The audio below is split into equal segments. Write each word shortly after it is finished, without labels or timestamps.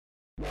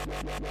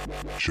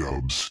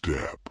Chub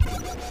Step.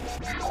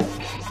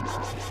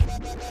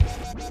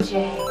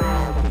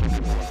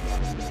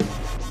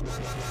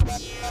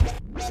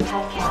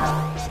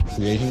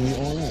 Creating the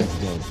oil of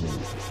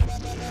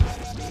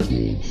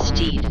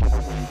Steed.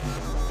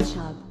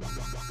 Chub.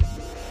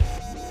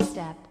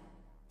 Step.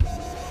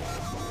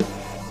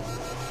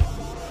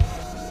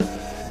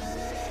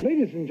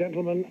 Ladies and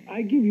gentlemen,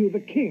 I give you the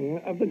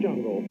king of the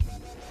jungle.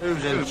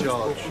 Who's in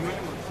charge?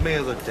 Me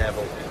or the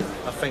devil?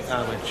 I think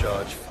I'm in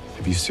charge.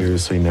 Have you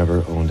seriously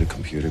never owned a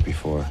computer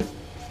before?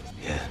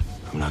 Yeah,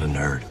 I'm not a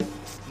nerd.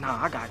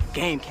 Nah, I got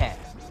Gamecast.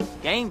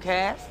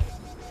 Gamecast?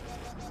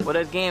 Well,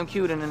 that's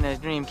GameCube and then there's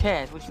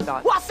Dreamcast. What you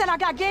thought? Well, I said I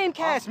got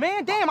Gamecast,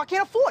 man. Damn, I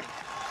can't afford it.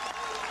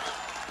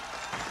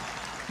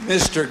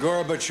 Mr.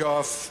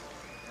 Gorbachev,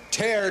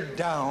 tear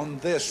down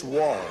this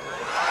wall.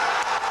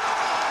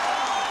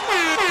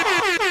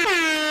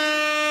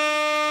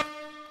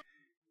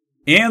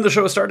 And the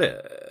show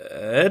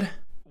started.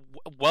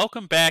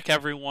 Welcome back,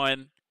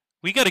 everyone.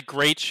 We got a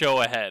great show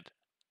ahead.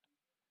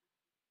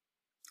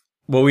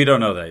 Well, we don't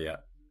know that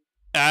yet.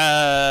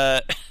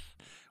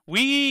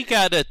 We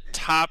got a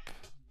top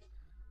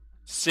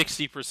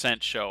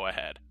 60% show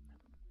ahead.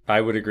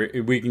 I would agree.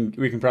 We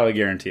can probably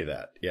guarantee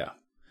that. Yeah.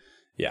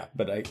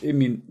 But I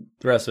mean,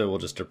 the rest of it will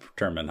just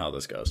determine how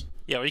this goes.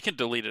 Yeah, we can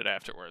delete it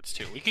afterwards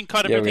too. We can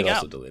cut everything everything out.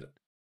 out. Also delete it.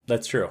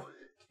 That's true.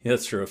 Yeah,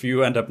 that's true. If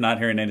you end up not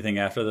hearing anything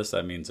after this,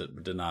 that means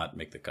it did not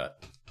make the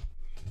cut.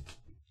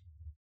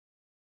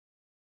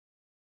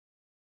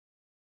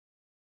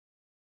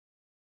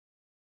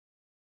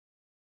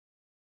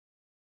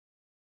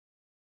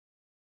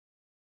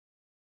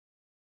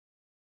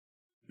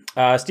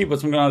 Steve,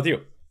 what's going on with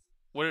you?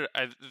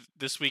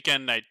 This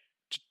weekend I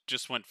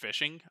just went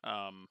fishing.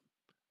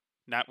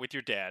 Not with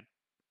your dad.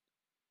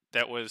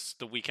 That was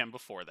the weekend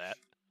before that.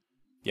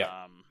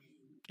 Yeah.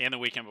 And the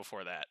weekend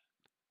before that.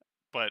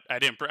 But I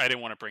didn't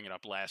want to bring it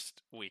up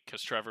last week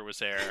because Trevor was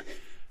there,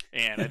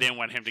 and I didn't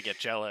want him to get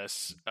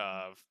jealous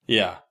of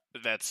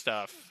that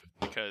stuff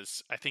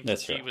because I think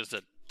he was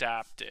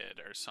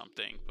adopted or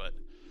something. But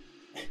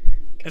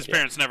his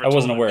parents never. I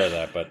wasn't told aware him. of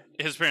that, but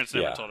His parents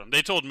never told him.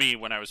 They told me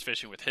when I was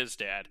fishing with his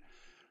dad.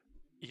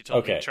 He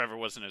told me Trevor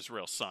wasn't his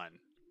real son,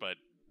 but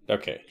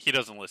he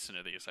doesn't listen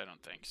to these. I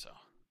don't think so.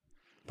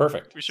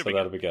 Perfect. We should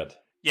that'll be good.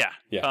 Yeah.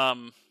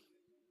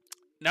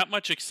 Not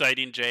much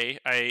exciting, Jay.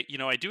 I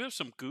do have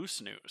some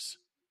goose news.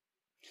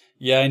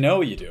 Yeah, I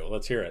know you do.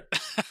 Let's hear it.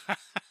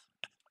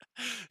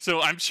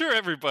 So I'm sure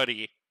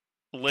everybody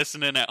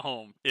listening at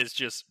home is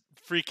just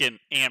freaking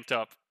amped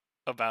up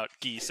about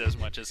geese as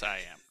much as I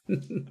am.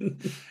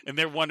 And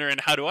they're wondering,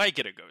 how do I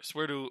get a goose?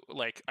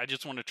 I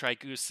just want to try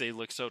goose. They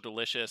look so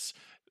delicious.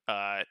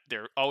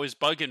 They're always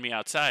bugging me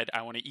outside.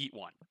 I want to eat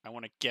one. I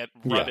want to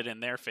rub it in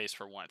their face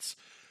for once.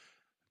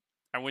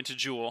 I went to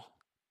Jewel,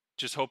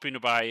 just hoping to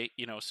buy,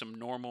 some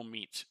normal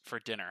meat for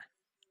dinner.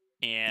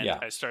 And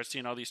I start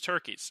seeing all these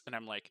turkeys. And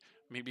I'm like,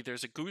 maybe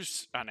there's a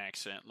goose on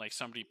accident. Like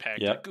somebody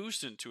packed a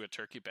goose into a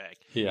turkey bag.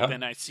 Yeah.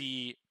 Then I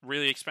see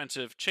really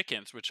expensive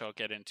chickens, which I'll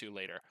get into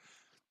later.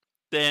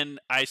 Then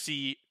I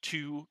see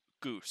 2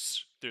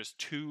 goose. There's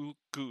 2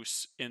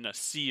 goose in a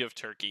sea of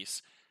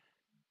turkeys.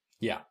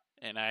 Yeah.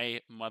 And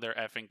I mother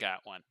effing got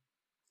one.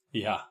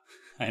 Yeah.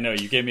 I know.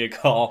 You gave me a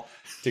call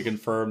to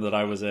confirm that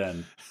I was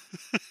in.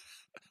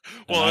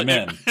 Well, I'm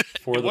in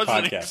for the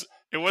podcast.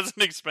 It was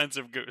an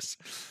expensive goose.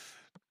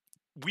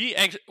 We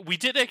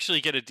did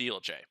actually get a deal,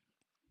 Jay.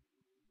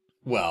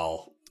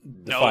 Well,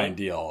 fine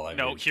deal. I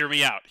mean. Hear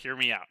me out.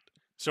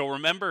 So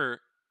remember,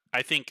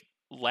 I think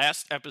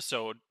last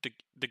episode,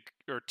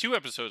 or 2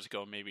 episodes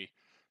ago, maybe,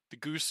 the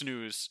goose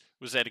news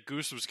was that a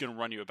goose was going to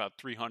run you about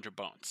 300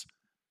 bones.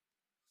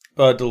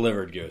 A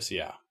delivered goose,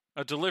 yeah.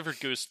 A delivered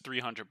goose,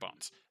 300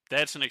 bones.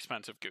 That's an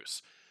expensive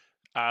goose.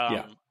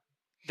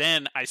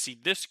 Then I see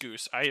this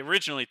goose. I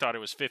originally thought it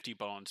was 50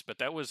 bones, but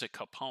that was a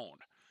Capone.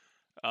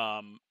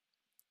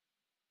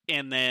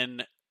 And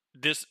then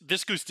this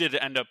goose did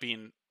end up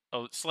being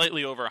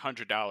slightly over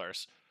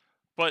 $100.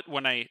 But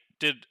when I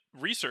did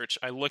research,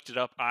 I looked it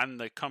up on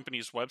the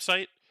company's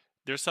website.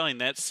 They're selling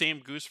that same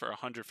goose for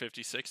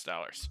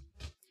 $156.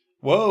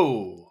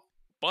 Whoa!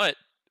 But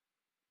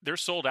they're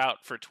sold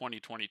out for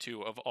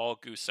 2022 of all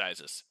goose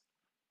sizes.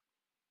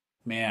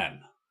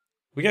 Man.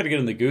 We got to get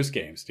in the goose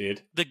games,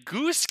 dude. The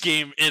goose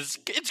game it's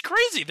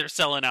crazy they're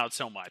selling out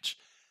so much.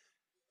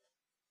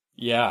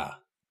 Yeah.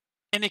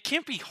 And it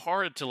can't be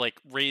hard to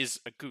raise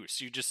a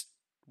goose.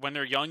 When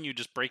they're young, you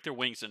just break their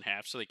wings in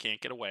half so they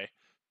can't get away,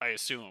 I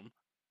assume.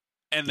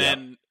 And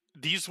then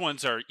these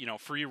ones are,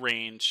 free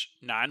range,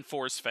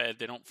 non-force fed.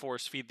 They don't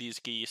force feed these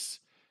geese.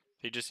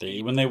 They just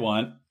eat when they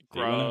want.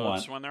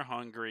 Grubs when they're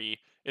hungry.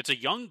 It's a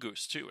young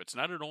goose too. It's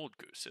not an old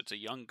goose. It's a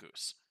young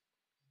goose.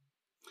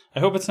 I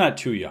hope it's not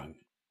too young.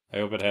 I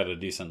hope it had a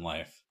decent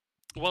life.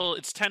 Well,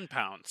 it's 10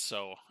 pounds,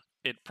 so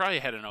it probably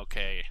had an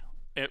okay...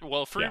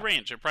 free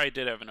range, it probably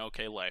did have an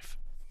okay life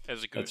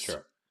as a goose. That's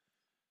true.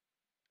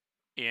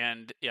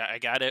 And, I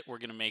got it. We're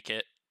going to make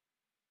it.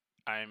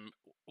 I'm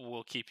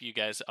we'll keep you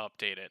guys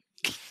updated.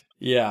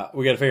 Yeah,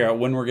 we got to figure out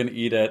when we're going to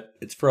eat it.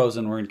 It's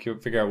frozen. We're going to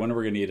figure out when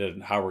we're going to eat it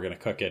and how we're going to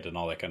cook it and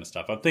all that kind of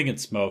stuff. I'm thinking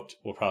smoked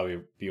will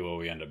probably be what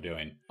we end up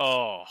doing.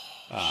 Oh,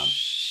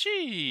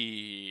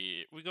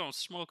 we gonna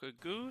smoke a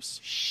goose?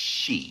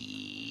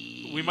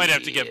 We might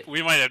have to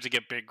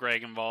get Big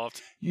Greg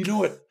involved. You know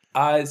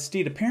what,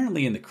 Steve?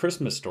 Apparently, in the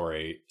Christmas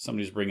story,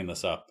 somebody's bringing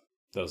this up.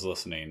 That was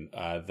listening.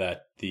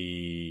 That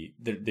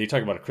they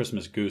talk about a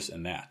Christmas goose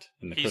in the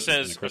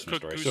Christmas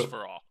story. Goose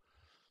for all.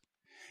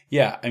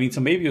 Yeah, I mean,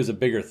 so maybe it was a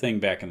bigger thing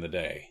back in the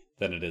day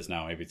than it is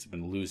now. Maybe it's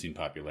been losing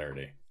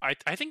popularity. I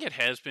think it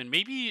has been.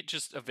 Maybe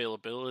just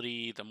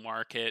availability, the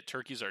market.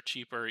 Turkeys are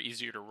cheaper,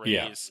 easier to raise.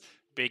 Yeah.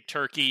 Big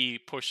turkey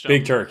pushed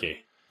Big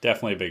turkey.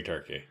 Definitely a big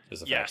turkey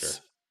is a factor.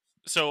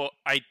 So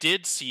I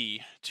did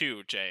see,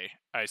 too, Jay,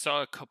 I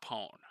saw a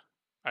Capone.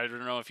 I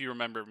don't know if you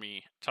remember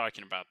me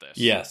talking about this.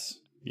 Yes.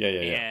 Yeah.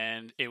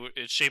 And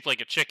it's shaped like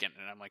a chicken.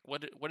 And I'm like,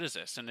 what is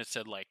this? And it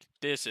said, like,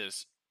 this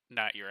is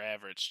not your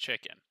average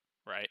chicken,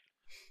 right?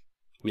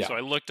 Yeah. So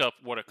I looked up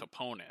what a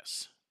Capone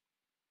is.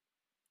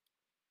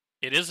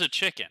 It is a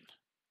chicken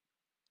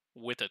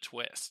with a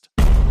twist.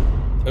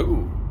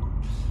 Ooh.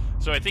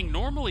 So I think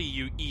normally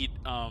you eat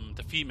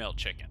the female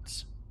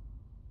chickens.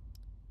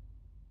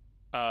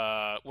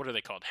 What are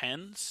they called?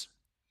 Hens?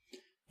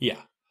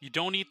 Yeah. You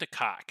don't eat the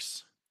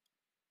cocks.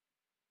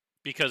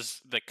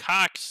 Because the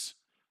cocks,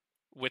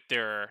 with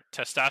their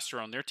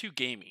testosterone, they're too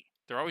gamey.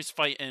 They're always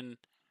fighting.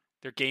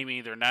 They're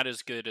gamey. They're not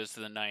as good as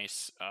the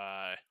nice...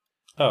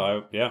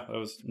 that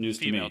was news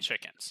to me. Female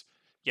chickens.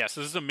 Yeah,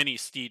 so this is a mini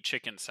Steed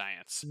chicken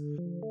science.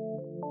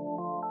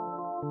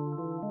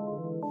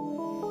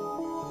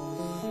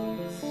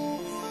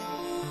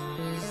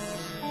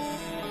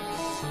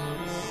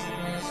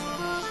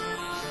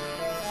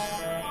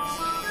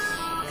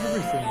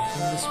 Everything in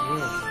this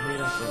world is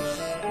made up of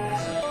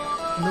matter.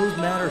 And those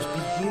matters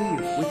behave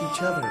with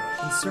each other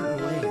in certain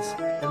ways.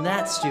 And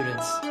that,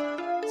 students,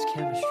 is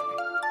chemistry.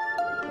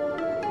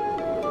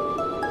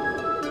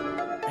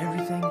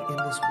 Everything in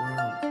this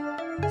world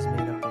is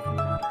made up of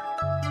matter.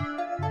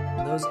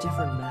 And those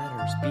different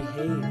matters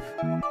behave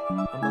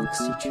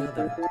amongst each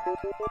other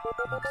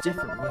in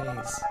different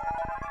ways.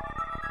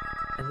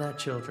 And that,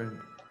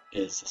 children,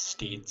 is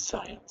Steed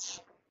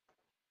science.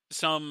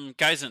 Some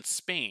guys in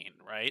Spain,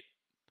 right?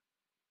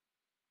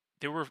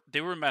 They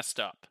were messed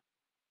up,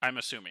 I'm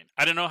assuming.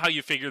 I don't know how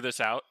you figure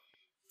this out.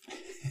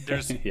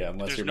 There's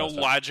no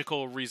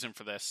logical reason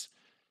for this.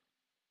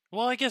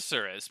 Well, I guess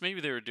there is.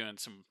 Maybe they were doing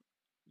some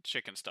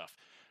chicken stuff.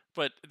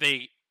 But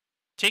they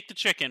take the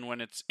chicken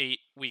when it's 8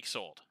 weeks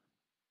old.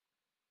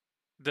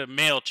 The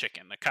male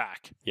chicken, the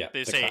cock. Yeah.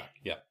 They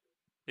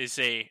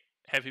say,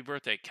 "Happy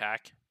birthday,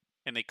 cock,"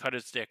 and they cut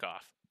his dick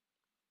off.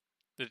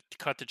 They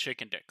cut the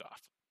chicken dick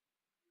off.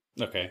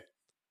 Okay.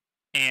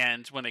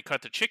 And when they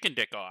cut the chicken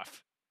dick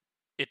off,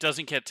 it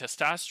doesn't get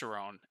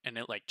testosterone, and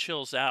it like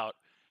chills out,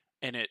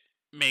 and it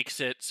makes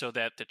it so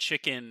that the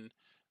chicken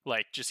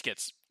like just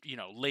gets,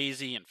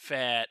 lazy and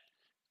fat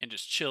and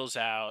just chills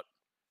out.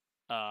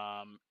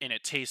 And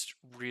it tastes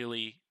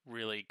really,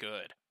 really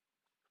good.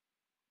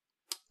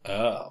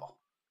 Oh.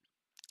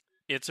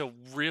 It's a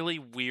really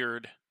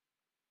weird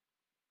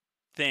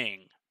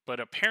thing, but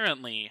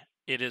apparently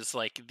it is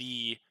like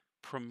the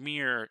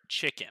premier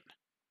chicken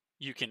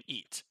you can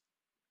eat.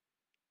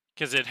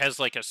 Because it has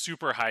like a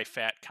super high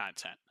fat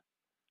content.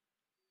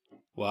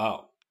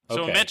 Wow.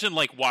 Okay. So imagine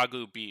like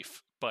Wagyu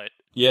beef, but...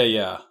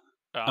 Yeah.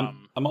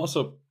 I'm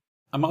also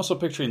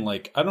picturing,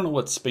 like, I don't know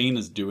what Spain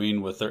is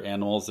doing with their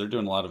animals. They're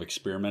doing a lot of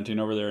experimenting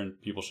over there,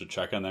 and people should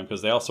check on them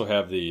because they also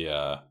have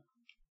the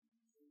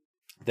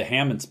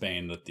ham in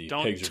Spain that the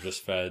pigs are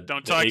just fed.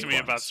 Don't talk to me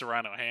about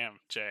Serrano ham,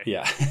 Jay.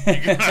 Yeah,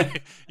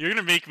 you're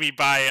gonna make me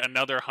buy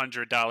another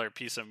 $100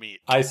 piece of meat.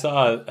 I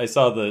saw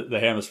the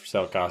ham is for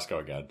sale at Costco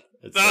again.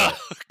 It's, God.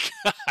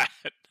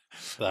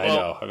 I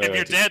know. If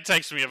your dad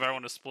texts me if I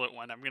want to split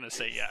one, I'm gonna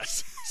say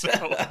yes. So,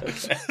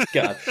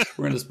 God,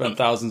 we're gonna spend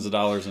thousands of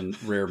dollars in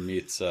rare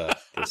meats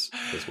this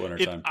winter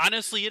time.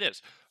 Honestly, it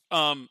is.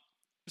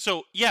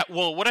 So yeah,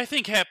 well, what I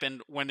think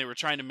happened when they were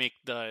trying to make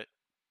the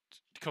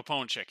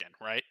Capone chicken,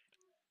 right?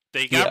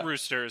 They got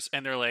roosters,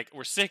 and they're like,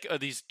 we're sick of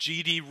these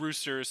GD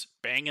roosters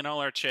banging all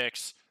our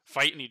chicks,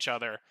 fighting each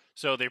other.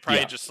 So they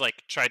probably just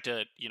like tried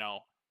to,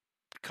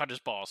 cut his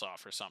balls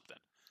off or something.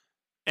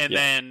 And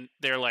then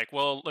they're like,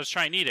 well, let's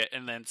try and eat it.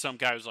 And then some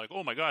guy was like,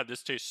 oh my God,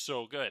 this tastes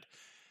so good.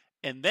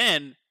 And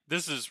then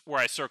this is where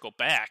I circle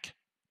back.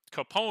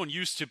 Capone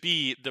used to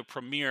be the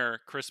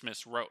premier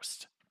Christmas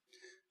roast.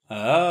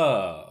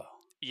 Oh.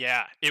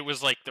 Yeah, it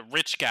was like the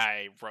rich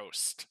guy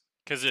roast.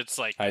 Because it's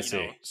like,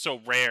 so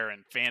rare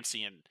and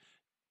fancy and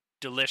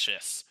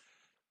delicious.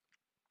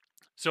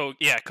 So,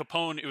 yeah,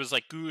 Capone, it was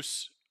like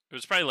goose. It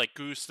was probably like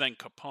goose, then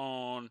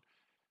Capone,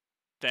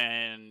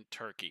 then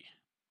turkey.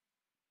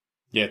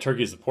 Yeah,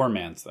 turkey's the poor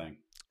man's thing.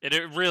 It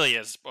really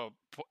is.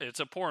 It's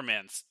a poor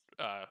man's,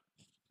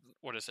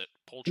 what is it,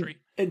 poultry?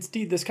 And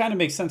Steve, this kind of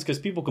makes sense because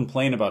people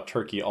complain about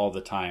turkey all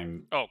the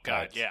time. Oh,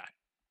 God, yeah.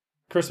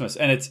 Christmas.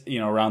 And it's,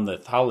 around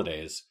the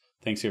holidays,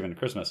 Thanksgiving and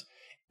Christmas.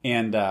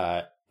 And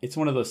it's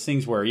one of those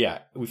things where, yeah,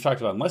 we've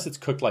talked about, unless it's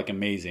cooked like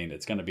amazing,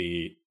 it's going to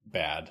be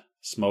bad.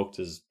 Smoked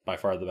is by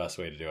far the best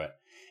way to do it.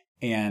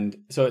 And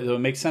so it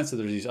makes sense that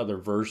there's these other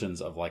versions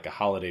of like a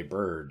holiday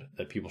bird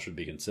that people should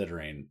be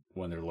considering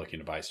when they're looking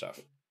to buy stuff.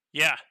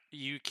 Yeah,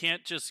 you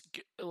can't just,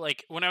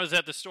 like, when I was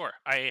at the store,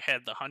 I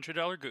had the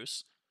 $100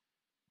 goose.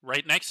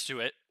 Right next to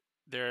it,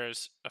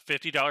 there's a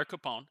 $50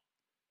 Capone.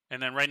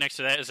 And then right next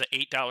to that is an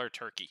 $8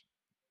 turkey.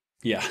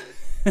 Yeah.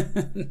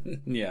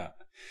 Yeah.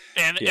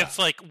 And it's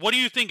like, what do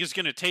you think is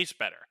going to taste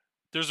better?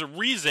 There's a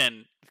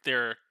reason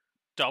they're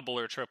double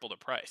or triple the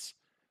price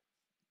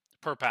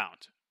per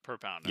pound.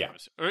 Yeah.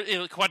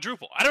 Or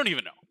quadruple. I don't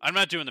even know. I'm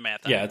not doing the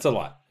math. Yeah, it's a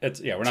lot.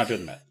 We're not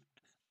doing the math.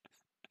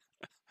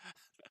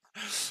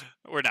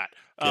 We're not.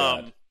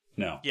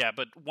 No. Yeah,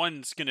 but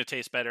one's going to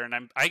taste better,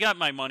 and I got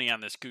my money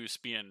on this goose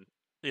being,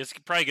 it's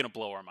probably going to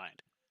blow our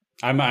mind.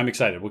 I'm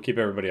excited. We'll keep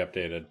everybody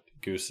updated.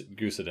 Goose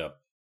it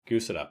up.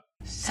 Goose it up.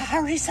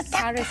 Chorizo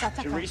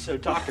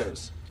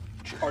tacos.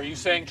 Are you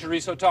saying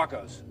chorizo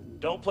tacos?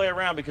 Don't play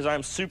around because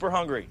I'm super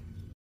hungry.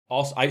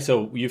 Also,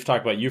 so you've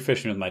talked about you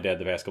fishing with my dad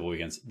the past couple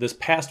weekends. This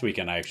past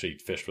weekend, I actually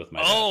fished with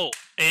my dad. Oh,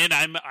 and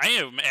I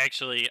am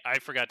actually, I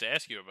forgot to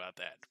ask you about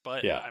that,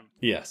 but yeah,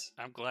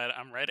 I'm glad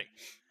I'm ready.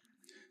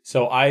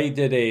 So I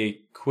did a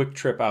quick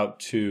trip out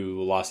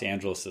to Los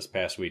Angeles this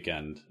past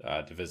weekend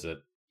to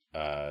visit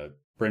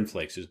Bryn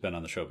Flakes, who's been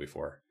on the show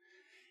before,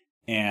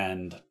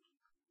 and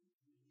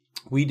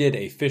we did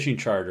a fishing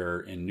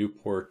charter in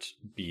Newport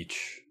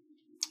Beach,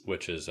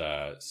 which is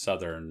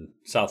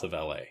south of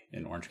LA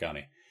in Orange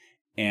County.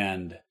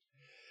 And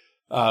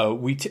I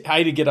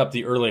had to get up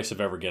the earliest I've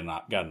ever gotten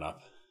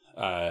up.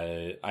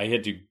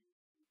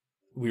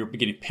 We were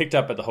getting picked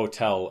up at the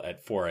hotel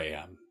at 4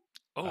 a.m.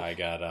 Oh. I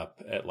got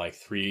up at like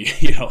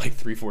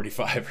 3:45 or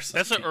something.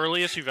 That's the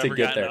earliest you've ever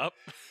gotten up?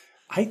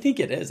 I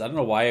think it is. I don't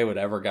know why I would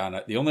ever gotten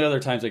up. The only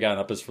other times I gotten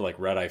up is for like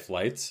red-eye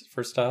flights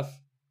for stuff.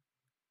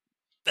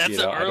 That's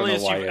the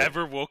earliest you've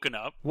ever woken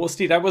up? Well,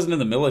 Steve, I wasn't in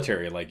the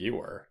military like you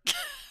were.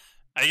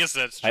 I guess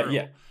that's true.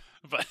 Yeah.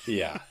 But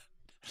yeah.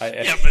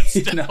 But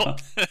still.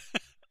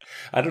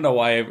 I don't know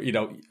why,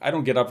 I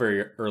don't get up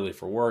very early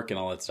for work and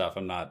all that stuff.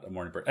 I'm not a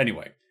morning bird.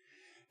 Anyway,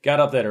 got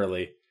up that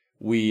early.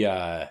 We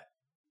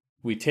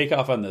take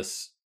off on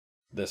this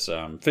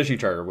fishing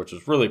charter, which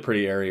is really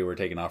pretty area we're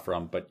taking off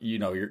from, but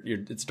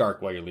it's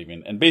dark while you're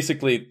leaving. And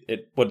basically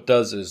what it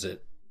does is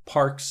it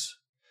parks,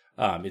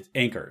 it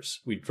anchors.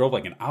 We drove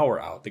like an hour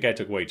out. The guy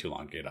took way too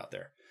long to get out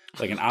there.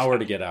 Like an hour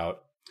to get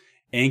out,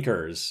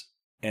 anchors.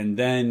 And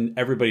then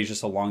everybody's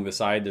just along the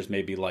side. There's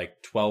maybe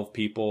like 12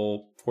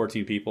 people,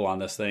 14 people on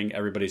this thing.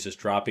 Everybody's just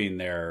dropping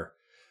their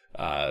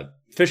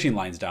fishing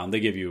lines down. They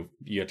give you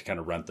have to kind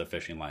of rent the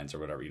fishing lines or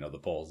whatever, the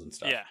poles and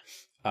stuff. Yeah.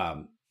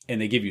 And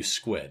they give you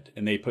squid.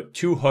 And they put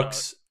 2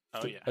 hooks.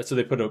 Yeah. So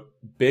they put a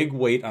big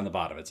weight on the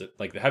bottom. It's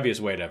like the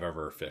heaviest weight I've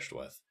ever fished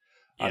with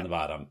on the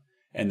bottom.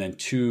 And then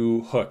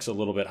 2 hooks a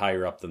little bit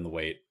higher up than the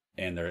weight.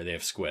 And they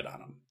have squid on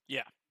them.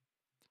 Yeah.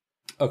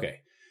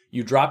 Okay.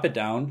 You drop it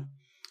down.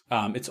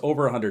 It's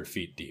over 100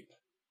 feet deep.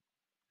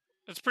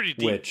 That's pretty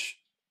deep.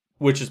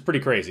 Which is pretty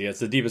crazy.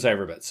 It's the deepest I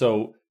ever been.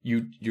 So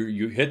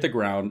you hit the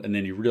ground and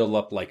then you reel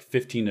up like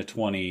 15 to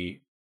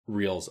 20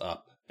 reels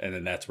up, and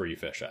then that's where you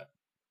fish at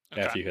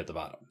after you hit the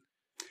bottom.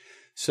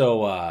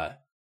 So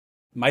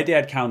my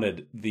dad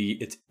counted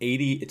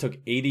it took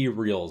 80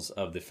 reels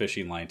of the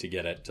fishing line to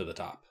get it to the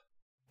top.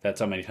 That's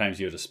how many times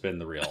you had to spin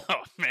the reel.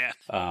 Oh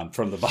man.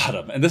 From the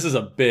bottom. And this is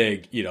a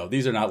big,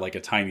 these are not like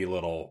a tiny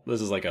little, this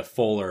is like a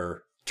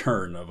fuller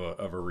turn of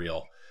a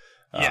reel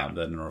than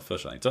a normal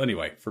fish line. So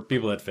anyway, for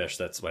people that fish,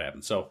 that's what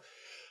happens. So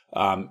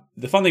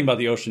the fun thing about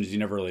the ocean is you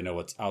never really know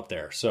what's out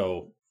there.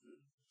 So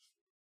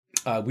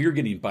we were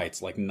getting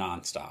bites like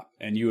nonstop,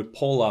 and you would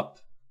pull up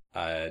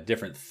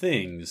different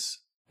things,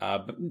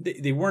 but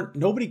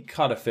nobody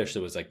caught a fish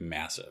that was like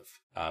massive.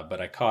 But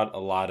I caught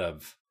I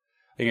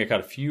think I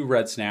caught a few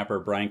red snapper.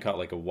 Brian caught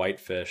like a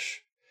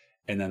whitefish,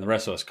 and then the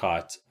rest of us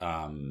caught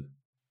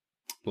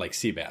like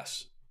sea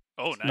bass.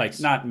 Oh, nice. Like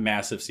not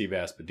massive sea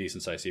bass, but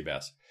decent sized sea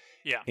bass.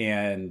 Yeah.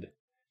 And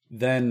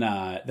then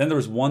there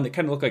was one that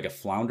kind of looked like a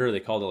flounder. They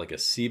called it like a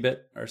seabit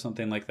or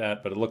something like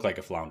that, but it looked like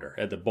a flounder.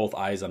 It had both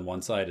eyes on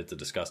one side. It's a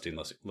disgusting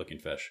looking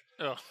fish.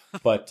 Oh.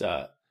 But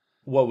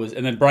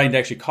and then Brian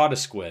actually caught a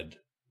squid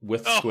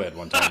with squid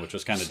one time, which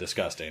was kind of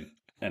disgusting.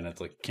 And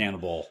it's like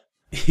cannibal,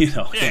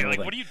 Yeah, like,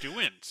 what are you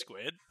doing,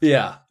 squid?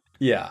 Yeah.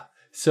 Yeah.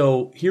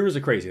 So here was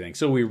a crazy thing.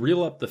 So we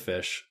reel up the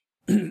fish.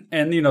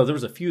 And, there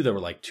was a few that were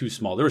like too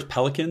small. There was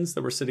pelicans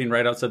that were sitting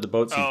right outside the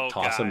boat. So you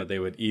toss them and they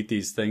would eat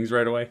these things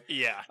right away.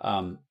 Yeah.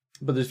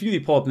 But there's a few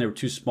that pull up and they were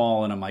too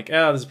small. And I'm like,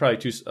 this is probably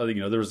too,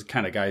 there was the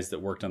kind of guys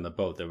that worked on the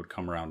boat that would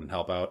come around and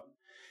help out.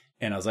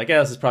 And I was like,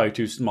 this is probably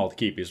too small to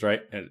keep. He's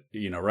right. And,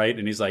 right.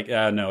 And he's like,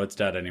 no, it's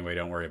dead anyway.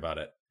 Don't worry about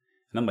it.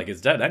 And I'm like,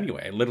 it's dead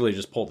anyway. I literally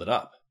just pulled it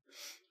up.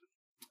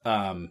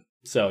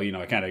 So,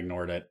 I kind of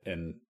ignored it,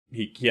 and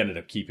he ended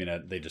up keeping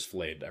it. They just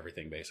filleted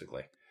everything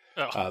basically.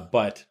 Oh.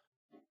 But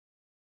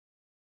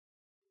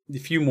a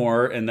few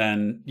more, and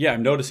then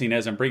I'm noticing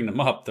as I'm bringing them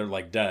up, they're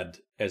like dead.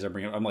 As I'm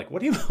bringing, I'm like,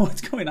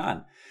 what's going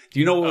on? Do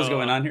you know what was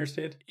going on here,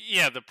 Steve?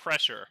 Yeah, the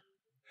pressure.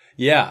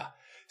 Yeah.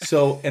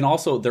 So, and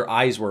also their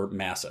eyes were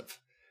massive.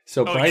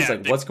 So Brian's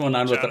like, what's going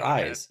on with their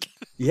eyes?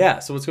 Yeah.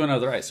 So what's going on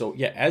with their eyes? So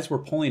as we're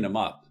pulling them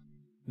up,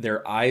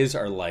 their eyes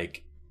are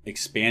like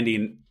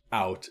expanding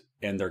out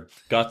and their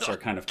guts are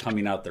kind of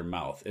coming out their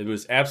mouth. It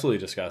was absolutely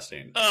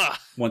disgusting.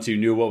 Once you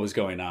knew what was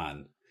going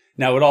on.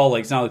 Now it all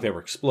it's not like they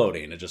were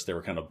exploding. It just, they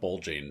were kind of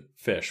bulging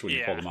fish when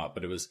you pulled them up.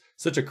 But it was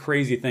such a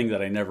crazy thing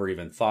that I never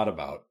even thought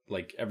about.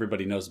 Like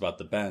everybody knows about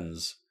the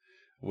bends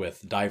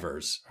with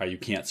divers, how you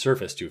can't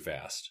surface too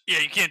fast. Yeah,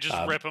 you can't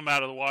just rip them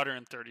out of the water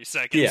in 30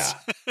 seconds. Yeah.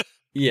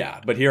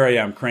 Yeah, but here I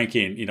am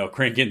cranking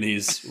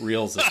these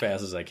reels as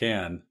fast as I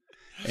can.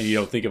 And you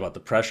don't think about the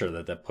pressure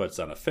that puts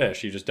on a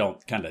fish. You just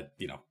don't kind of,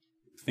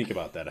 think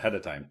about that ahead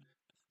of time.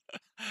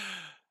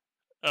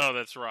 Oh,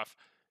 that's rough.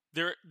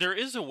 There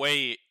is a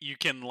way you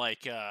can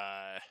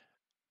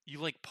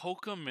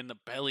poke them in the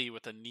belly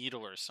with a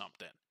needle or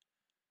something.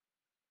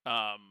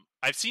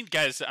 I've seen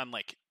guys on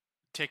like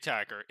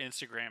TikTok or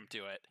Instagram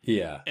do it.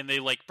 Yeah. And they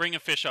like bring a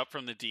fish up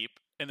from the deep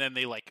and then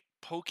they like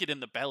poke it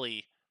in the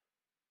belly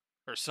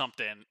or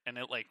something and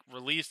it like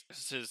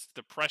releases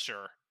the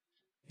pressure.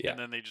 Yeah. And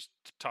then they just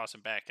toss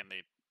them back and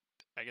they,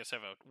 I guess,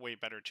 have a way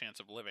better chance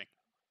of living.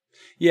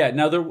 Yeah,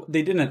 now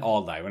they didn't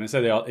all die. When I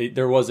said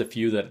there was a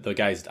few that the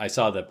guys, I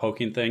saw the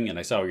poking thing and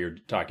I saw what you're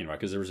talking about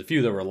because there was a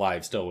few that were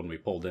alive still when we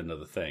pulled into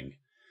the thing.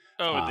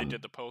 Oh, they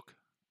did the poke?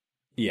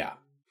 Yeah.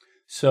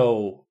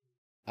 So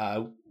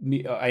I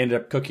ended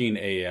up cooking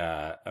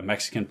a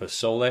Mexican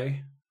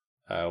pozole,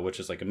 which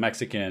is like a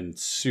Mexican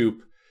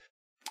soup.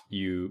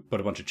 You put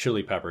a bunch of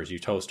chili peppers, you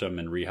toast them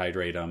and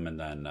rehydrate them and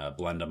then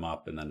blend them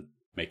up and then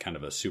make kind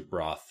of a soup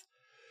broth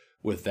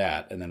with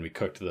that. And then we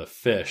cooked the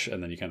fish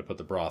and then you kind of put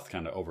the broth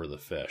kind of over the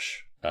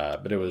fish.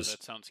 But it was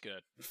that sounds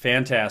good.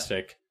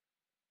 Fantastic.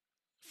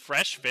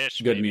 Fresh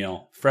fish. Good baby.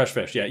 meal. Fresh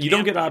fish. Yeah. You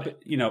don't get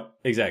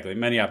exactly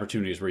many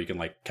opportunities where you can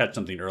like catch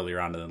something earlier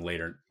on and then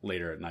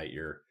later at night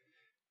you're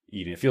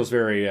eating. It feels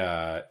very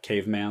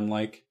caveman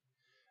like.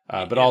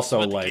 But also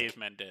what like the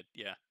cavemen did,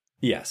 yeah.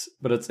 Yes.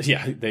 But it's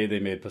they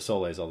made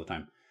pozoles all the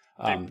time.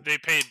 They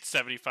paid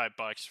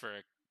 $75 for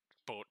a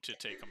boat to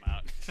take them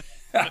out.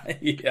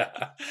 Yeah.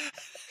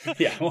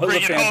 Well,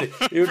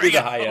 it would be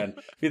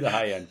the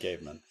high end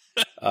caveman.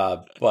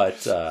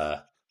 But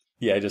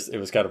it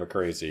was kind of a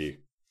crazy.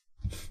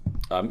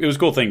 It was a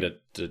cool thing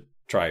to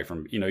try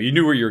from. You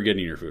knew where you were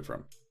getting your food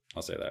from.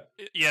 I'll say that.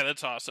 Yeah,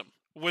 that's awesome.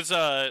 What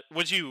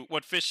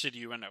fish did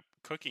you end up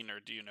cooking,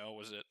 or do you know?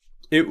 Was it?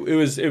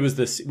 It was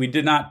this. We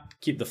did not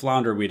keep the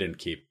flounder. We didn't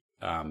keep.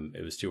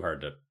 It was too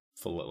hard to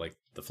fillet. Like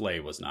the fillet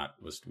was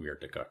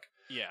weird to cook.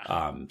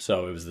 Yeah.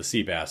 So it was the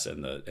sea bass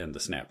and the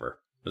snapper.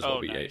 Was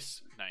what we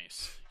ate.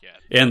 Nice. Yeah.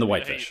 And the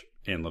whitefish.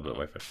 And a little bit of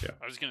whitefish. Yeah.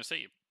 I was gonna say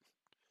you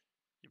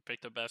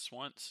picked the best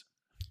ones.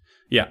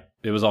 Yeah,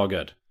 it was all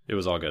good.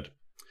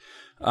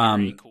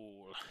 Very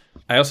cool.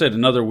 I also had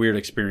another weird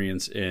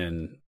experience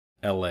in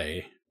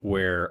LA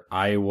where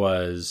I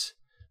was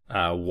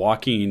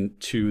walking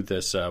to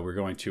this. We're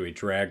going to a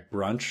drag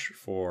brunch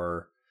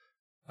for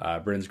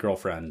Bryn's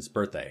girlfriend's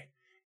birthday.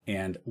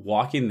 And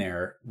walking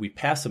there, we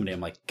passed somebody. I'm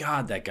like,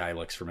 God, that guy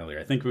looks familiar.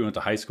 I think we went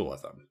to high school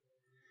with him.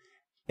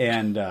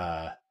 And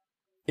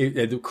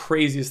the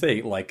craziest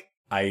thing, like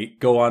I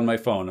go on my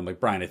phone. I'm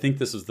like, Brian, I think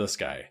this is this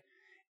guy.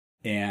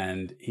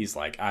 And he's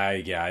like,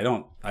 I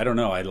don't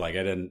know. I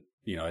didn't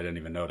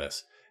even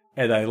notice.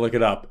 And I look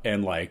it up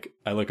and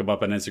I look him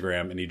up on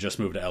Instagram and he just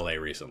moved to LA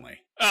recently.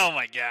 Oh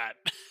my God.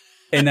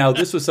 And now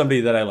this was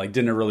somebody that I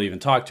didn't really even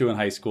talk to in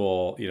high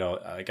school.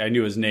 I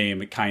knew his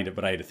name kind of,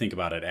 but I had to think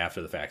about it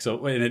after the fact.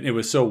 So it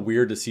was so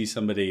weird to see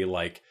somebody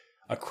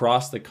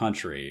across the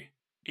country.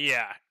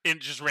 Yeah. And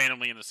just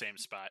randomly in the same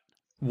spot.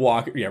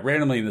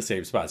 Randomly in the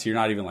same spot. So you're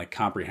not even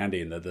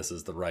comprehending that this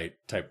is the right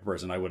type of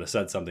person. I would have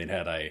said something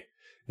had I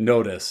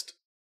noticed,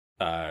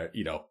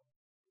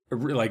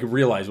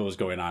 realize what was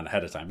going on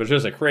ahead of time. But it's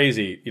just a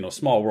crazy,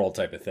 small world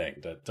type of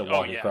thing to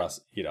walk across,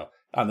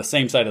 on the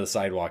same side of the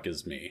sidewalk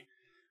as me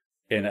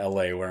in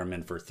LA where I'm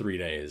in for 3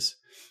 days.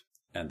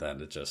 And then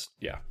it just,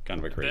 kind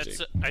of a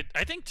crazy.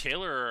 I think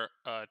Taylor,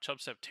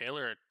 Chubstep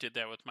Taylor did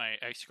that with my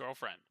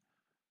ex-girlfriend.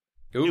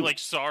 Ooh. He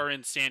saw her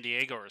in San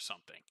Diego or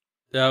something.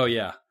 Oh,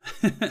 yeah.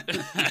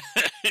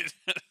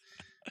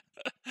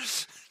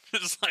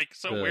 It's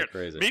so weird.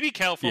 Crazy. Maybe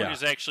California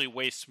is actually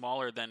way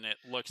smaller than it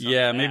looks.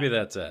 Yeah, maybe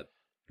that's it.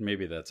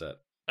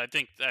 I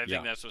think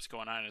that's what's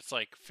going on. It's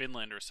like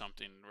Finland or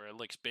something, where it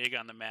looks big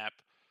on the map,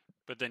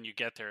 but then you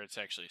get there, it's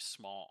actually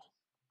small.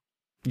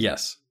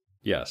 Yes.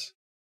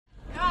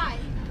 Guy,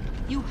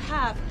 you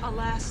have a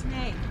last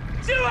name.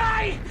 Do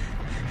I?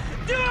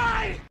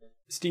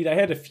 Steve, I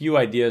had a few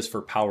ideas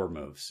for power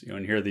moves. You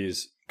want to hear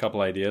these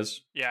couple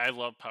ideas? Yeah, I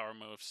love power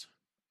moves.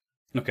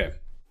 Okay.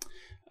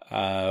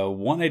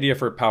 One idea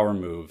for a power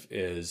move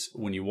is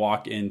when you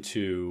walk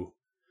into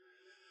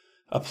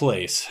a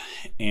place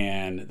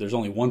and there's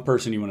only one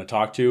person you want to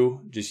talk to,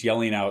 just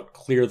yelling out,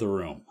 "Clear the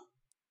room."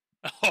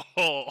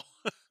 Oh.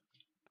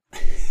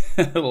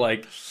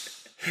 Like,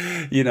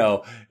 you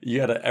know,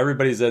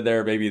 everybody's in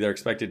there. Maybe they're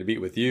expected to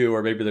meet with you,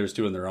 or maybe they're just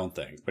doing their own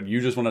thing. But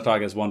you just want to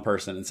talk as one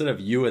person. Instead of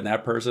you and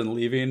that person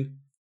leaving,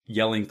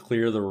 yelling,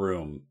 clear the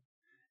room,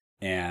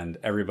 and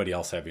everybody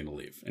else having to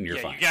leave, and you're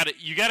fine.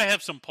 You gotta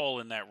have some pull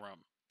in that room.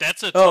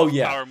 That's a tough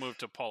power move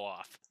to pull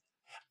off.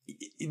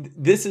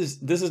 This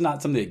is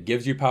not something that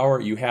gives you power.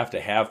 You have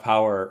to have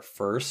power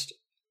first,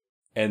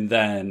 and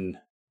then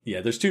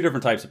there's two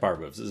different types of power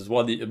moves. This is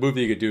one a move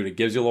that you could do that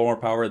gives you a little more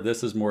power.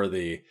 This is more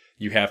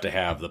you have to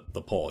have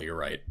the pull. You're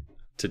right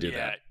to do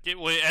that.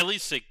 At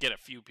least get a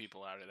few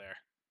people out of there,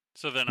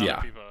 so then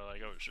other people are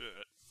like, oh shit.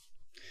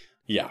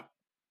 Yeah.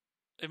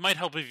 It might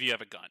help if you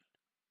have a gun.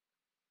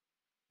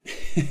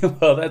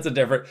 Well, that's a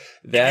different.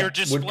 That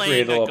would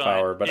create a little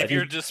power, but if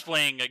you're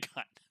displaying a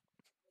gun.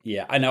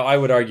 Yeah, I know. I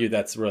would argue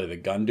that's really the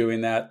gun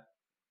doing that,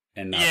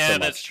 and not so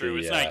much that's true.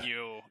 It's not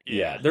you.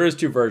 Yeah, there is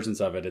two versions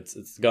of it. It's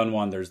the gun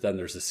one. There's the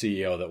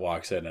CEO that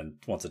walks in and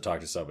wants to talk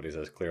to somebody.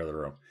 Says clear the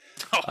room.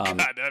 Oh God,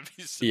 that'd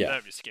be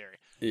scary.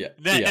 Yeah.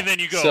 And then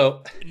you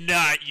go,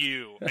 not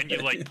you, and you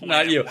like point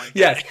not you. One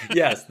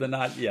Yes. The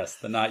not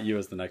you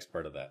is the next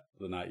part of that.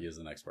 The not you is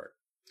the next part.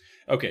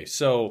 Okay,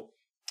 so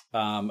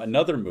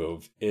another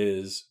move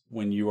is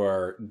when you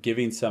are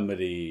giving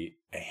somebody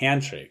a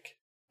handshake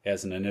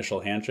as an initial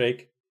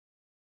handshake.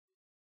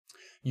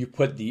 You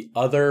put the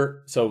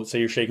other, so say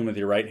you're shaking with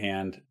your right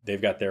hand,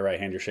 they've got their right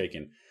hand, you're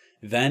shaking.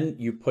 Then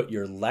you put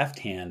your left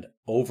hand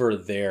over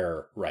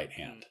their right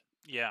hand.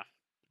 Yeah.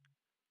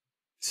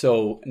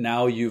 So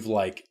now you've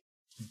like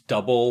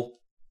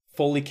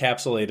fully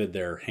capsulated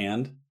their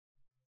hand.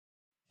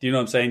 Do you know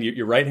what I'm saying?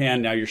 Your right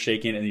hand, now you're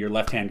shaking, and your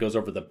left hand goes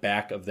over the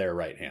back of their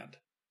right hand.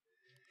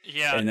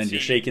 Yeah. And then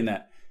you're shaking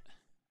that.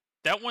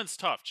 That one's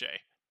tough, Jay.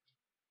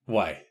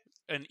 Why?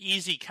 An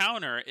easy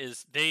counter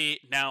is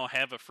they now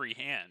have a free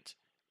hand.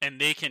 And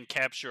they can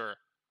capture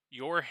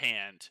your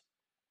hand,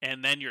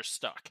 and then you're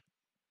stuck.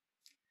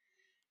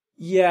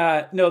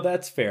 Yeah, no,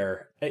 that's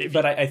fair.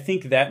 But I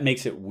think that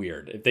makes it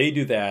weird. If they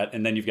do that,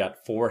 and then you've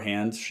got four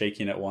hands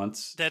shaking at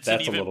once, that's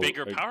an even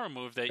bigger power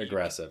move.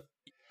 Aggressive.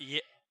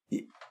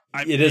 It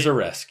is a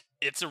risk.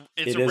 It's a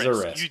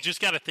risk. You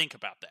just got to think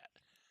about that.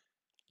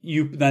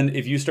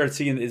 If you start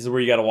seeing, this is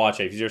where you got to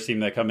watch it. If you start seeing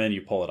that come in,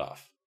 you pull it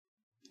off,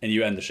 and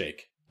you end the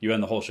shake. You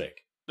end the whole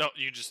shake. No,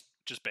 you just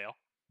bail.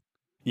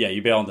 Yeah,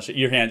 you bail on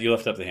your hand. You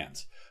lift up the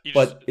hands.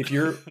 But if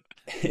you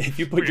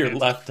put your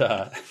left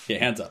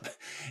hands up,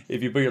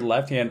 if you put your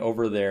left hand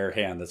over their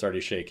hand that's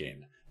already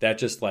shaking, that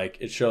just like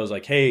it shows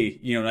like, hey,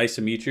 nice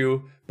to meet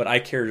you, but I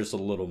care just a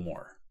little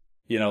more.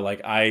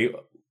 Like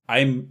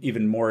I'm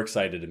even more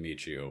excited to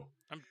meet you.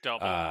 I'm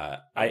double.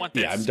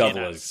 I'm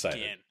double as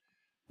excited. Skin.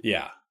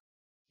 Yeah,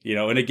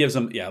 and it gives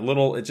them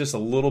it's just a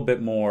little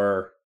bit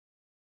more.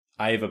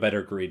 I have a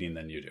better greeting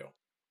than you do.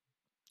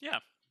 Yeah.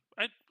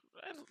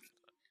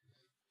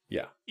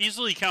 Yeah.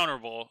 Easily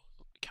counterable,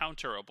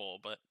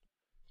 but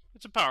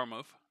it's a power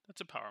move. That's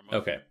a power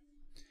move. Okay.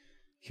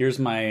 Here's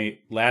my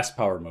last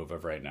power move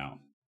of right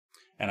now.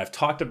 And I've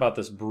talked about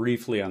this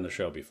briefly on the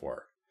show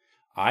before.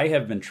 I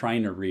have been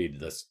trying to read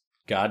this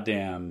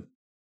goddamn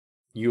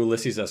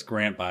Ulysses S.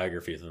 Grant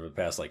biography for the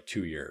past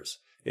 2 years.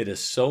 It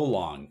is so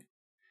long.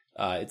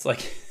 It's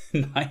like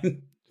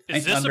 9.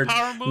 Is this a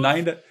power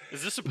move?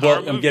 Is this a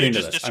power move? I'm getting to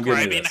this. Just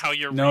describing how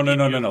you're no.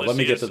 Let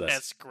me get to this.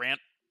 S. Grant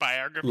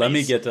biographies? Let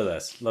me get to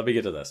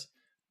this.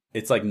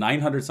 It's like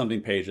 900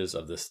 something pages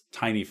of this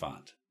tiny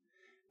font.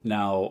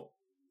 Now,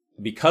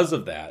 because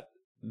of that,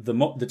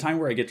 the time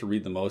where I get to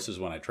read the most is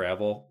when I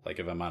travel, like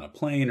if I'm on a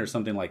plane or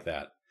something like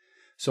that.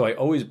 So I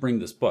always bring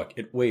this book.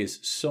 It weighs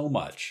so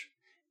much,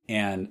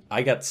 and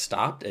I got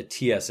stopped at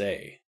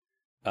TSA.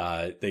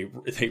 They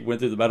went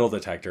through the metal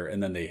detector,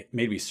 and then they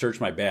made me search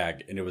my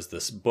bag, and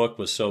this book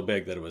was so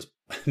big that it was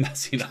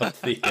messing up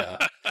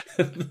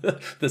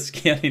the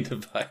scanning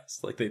device.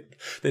 Like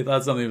they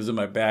thought something was in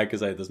my bag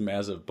because I had this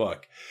massive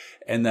book.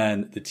 And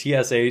then the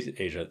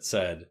TSA agent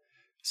said,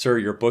 "Sir,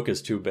 your book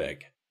is too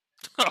big."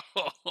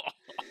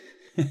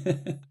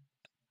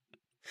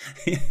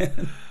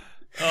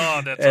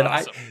 Oh, that's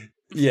awesome.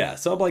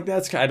 So I'm like,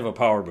 that's kind of a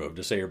power move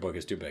to say your book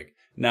is too big.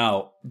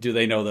 Now, do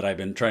they know that I've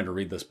been trying to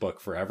read this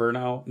book forever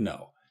now?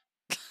 No.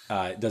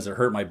 Does it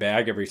hurt my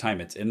bag every time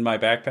it's in my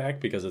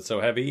backpack because it's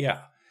so heavy?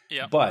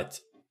 Yeah. But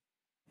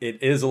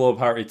it is a little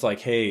power. It's like,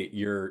 hey,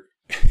 you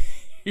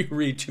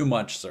read too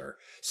much, sir.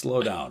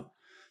 Slow down.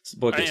 This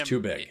book is too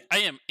big. I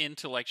am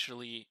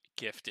intellectually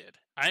gifted.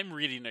 I'm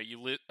reading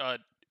a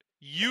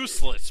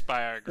useless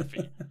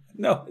biography.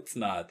 No, it's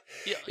not.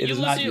 It is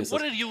not useless.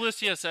 What did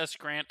Ulysses S.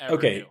 Grant ever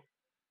do?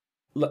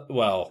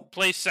 Well,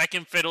 play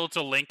second fiddle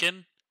to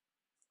Lincoln?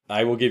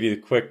 I will give you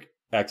the quick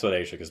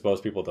explanation because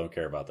most people don't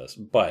care about this.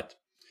 But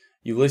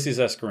Ulysses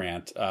S.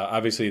 Grant,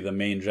 obviously the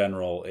main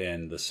general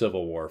in the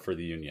Civil War for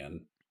the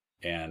Union,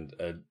 and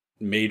a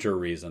major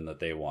reason that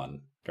they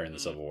won during the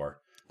Civil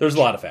War. There's a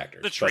lot of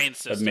factors. The train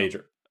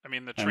system.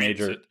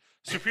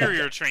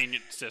 Superior train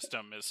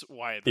system is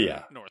why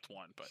the North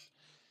won. But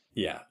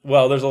yeah,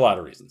 well, there's a lot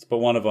of reasons. But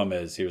one of them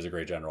is he was a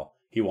great general.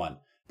 He won.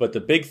 But the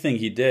big thing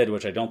he did,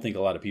 which I don't think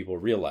a lot of people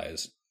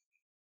realize,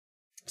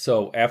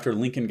 So after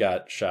Lincoln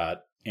got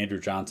shot, Andrew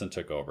Johnson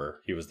took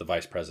over. He was the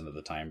vice president at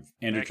the time.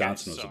 Andrew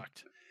Johnson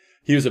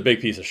was a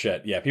big piece of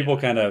shit. Yeah, people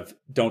kind of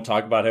don't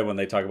talk about it when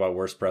they talk about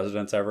worst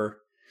presidents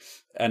ever.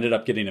 Ended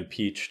up getting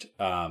impeached.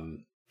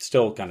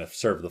 Still kind of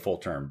served the full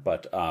term,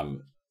 but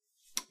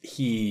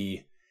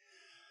he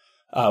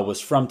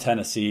was from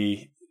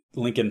Tennessee.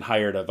 Lincoln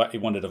he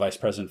wanted a vice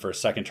president for a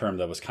second term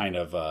that was kind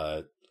of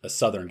a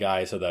Southern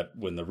guy, so that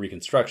when the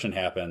Reconstruction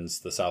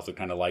happens, the South would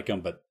kind of like him.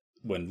 But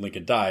when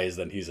Lincoln dies,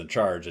 then he's in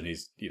charge, and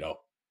he's,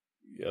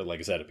 like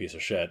I said, a piece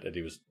of shit, and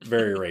he was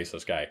very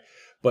racist guy.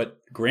 But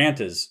Grant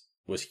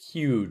was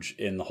huge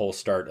in the whole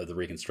start of the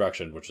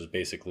Reconstruction, which was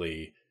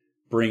basically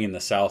bringing the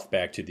South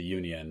back to the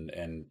Union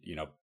and,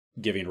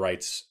 giving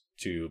rights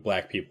to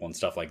black people and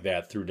stuff like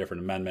that through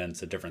different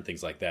amendments and different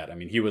things like that. I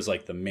mean, he was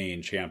like the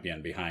main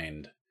champion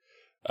behind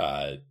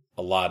a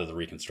lot of the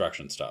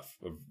Reconstruction stuff,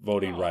 of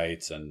voting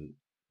rights and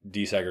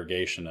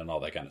desegregation and all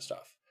that kind of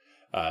stuff.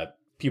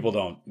 People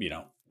don't,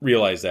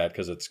 realize that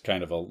because it's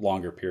kind of a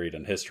longer period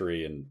in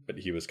history, but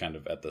he was kind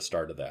of at the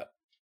start of that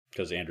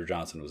because Andrew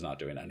Johnson was not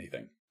doing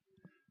anything.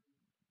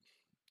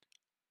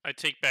 I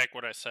take back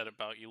what I said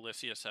about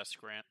Ulysses S.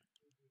 Grant.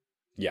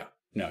 Yeah.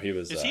 No, he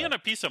was... Is he on a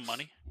piece of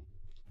money?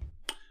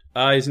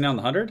 Is he on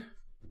the 100?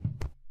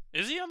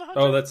 Is he on the 100?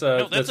 Oh, that's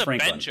a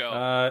Franklin.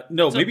 Benjo.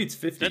 No, maybe it's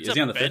 50. That's is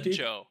he on the 50?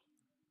 Benjo.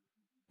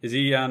 Is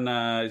he on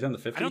the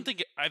 50? I don't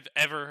think I've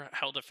ever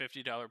held a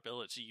 $50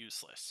 bill. It's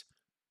useless.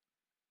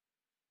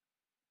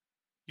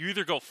 You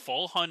either go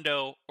full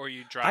hundo or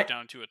you drop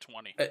down to a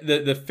 20.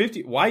 The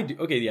 50... Why?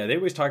 Okay, yeah, they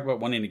always talk about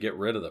wanting to get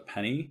rid of the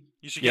penny.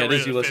 You should get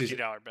rid of the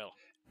 $50 bill.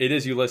 It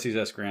is Ulysses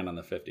S. Grant on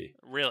the 50.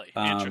 Really?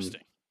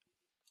 Interesting.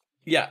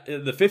 Yeah,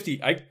 the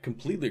 50, I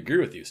completely agree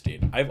with you,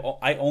 Steve.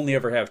 I only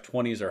ever have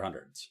 20s or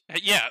 100s.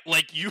 Yeah,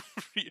 like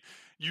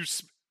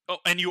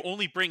and you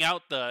only bring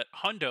out the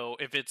hundo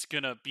if it's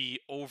going to be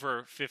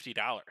over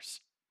 $50.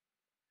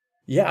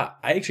 Yeah,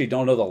 I actually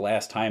don't know the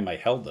last time I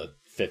held a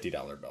 $50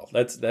 bill.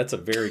 That's a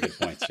very good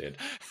point, Steve.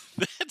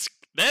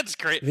 That's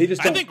great. I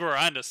think we're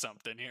onto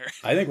something here.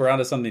 I think we're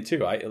onto something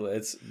too.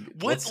 Let's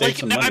save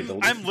some money.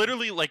 I'm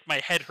literally like my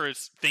head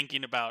hurts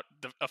thinking about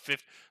a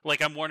 50.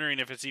 Like I'm wondering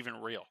if it's even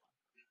real.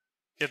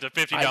 If the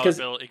 $50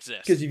 bill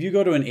exists. Because if you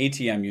go to an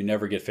ATM, you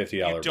never get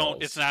 $50 bills.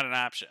 It's not an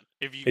option.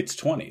 It's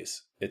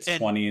 20s. It's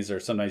 20s, or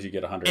sometimes you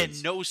get 100s.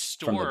 And no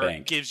store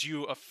gives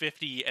you a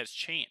 50 as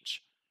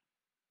change.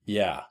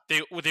 Yeah.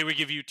 They would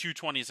give you 2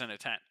 20s and a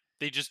 10.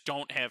 They just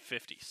don't have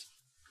 50s.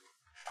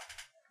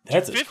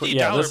 That's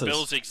 $50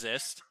 bills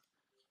exist.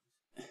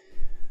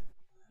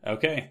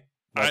 Okay.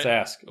 Let's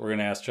ask. We're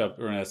gonna ask Chubb.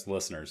 We're gonna ask the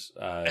listeners.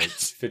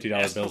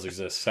 $50 bills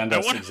exist. Send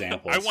us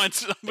examples. I want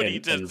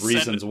somebody and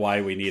reasons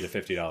why we need a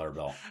 $50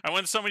 bill. I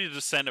want somebody to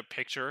send a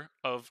picture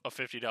of a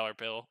 $50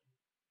 bill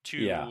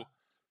to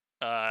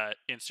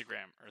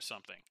Instagram or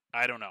something.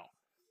 I don't know.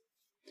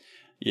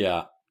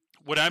 Yeah.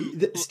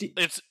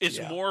 It's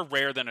more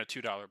rare than a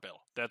 $2 bill.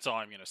 That's all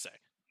I'm gonna say.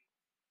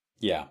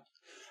 Yeah.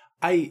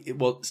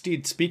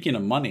 Steve, speaking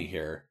of money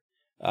here,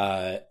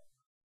 I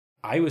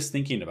was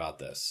thinking about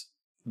this.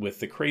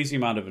 With the crazy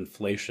amount of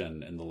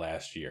inflation in the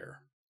last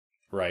year,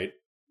 right,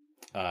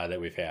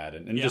 that we've had,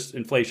 and just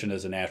inflation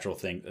is a natural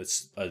thing.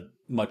 It's a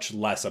much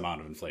less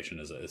amount of inflation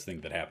is a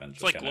thing that happens.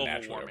 It's like kind of global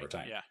naturally warming. Over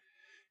time.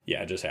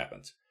 Yeah, it just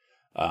happens.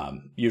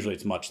 Usually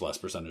it's much less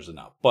percentage than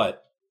now.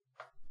 But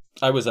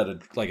I was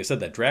at like I said,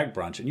 that drag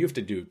brunch, and you have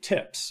to do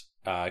tips,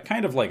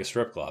 kind of like a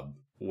strip club,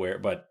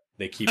 but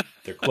they keep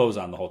their clothes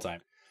on the whole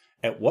time.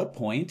 At what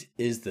point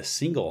is the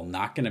single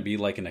not going to be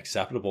like an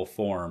acceptable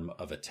form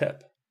of a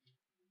tip?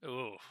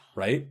 Ooh.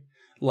 Right?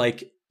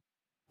 Like,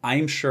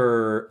 I'm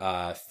sure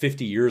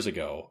 50 years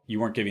ago, you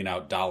weren't giving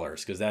out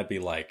dollars because that'd be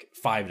like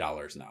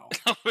 $5 now.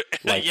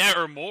 Like, yeah,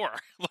 or more.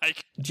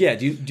 Like, yeah,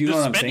 do you know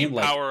what I'm saying? The spending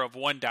power of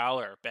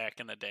 $1 back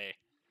in the day.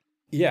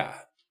 Yeah.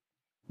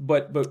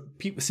 But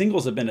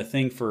singles have been a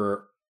thing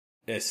for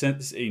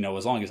since,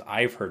 as long as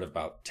I've heard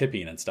about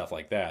tipping and stuff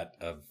like that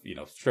of,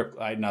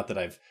 not that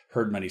I've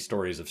heard many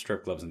stories of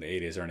strip clubs in the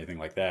 80s or anything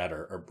like that,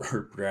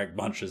 or drag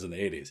bunches in the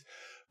 80s.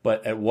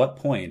 But at what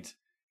point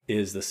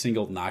is the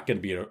single not going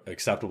to be an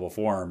acceptable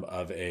form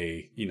of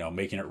a,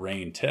 making it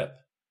rain tip?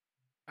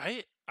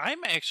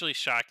 I'm actually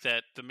shocked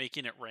that the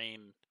making it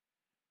rain,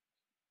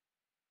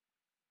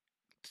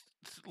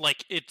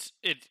 like it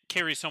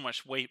carries so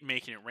much weight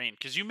making it rain.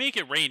 Because you make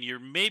it rain, you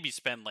maybe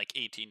spend like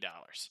 $18.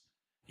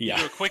 Yeah.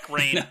 You do a quick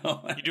rain.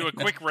 You do a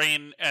quick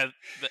rain at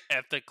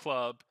the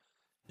club.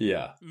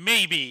 Yeah.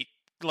 Maybe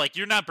like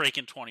you're not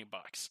breaking $20.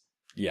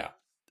 Yeah.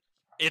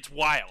 It's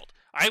wild.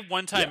 I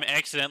one time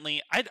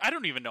accidentally, I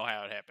don't even know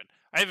how it happened.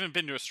 I haven't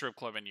been to a strip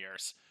club in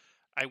years.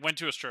 I went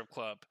to a strip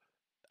club.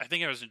 I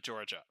think I was in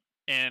Georgia.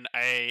 And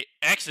I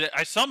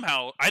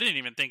didn't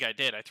even think I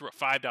did. I threw a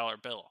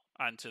 $5 bill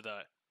onto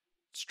the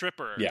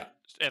stripper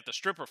at the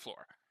stripper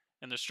floor.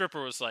 And the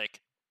stripper was like,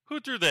 "Who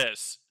threw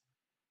this?"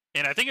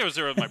 And I think I was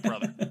there with my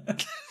brother.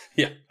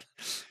 Yeah.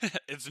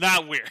 It's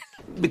not weird.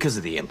 Because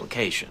of the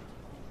implication.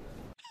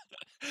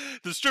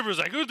 The stripper was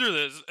like, "Who threw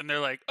this?" And they're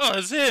like, "Oh,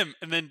 it's him."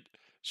 And then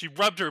she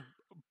rubbed her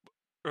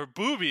or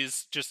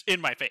boobies just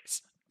in my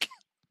face.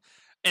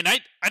 And I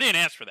didn't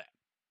ask for that.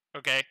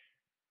 Okay?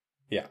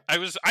 Yeah. I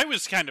was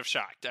kind of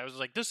shocked. I was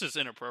like, this is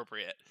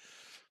inappropriate.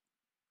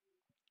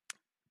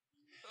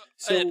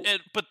 So,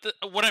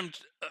 what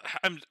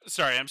I'm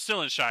sorry, I'm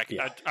still in shock.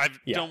 Yeah. I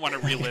don't want to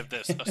relive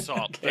this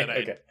assault that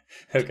I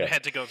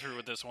had to go through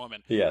with this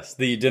woman. Yes,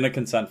 that you didn't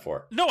consent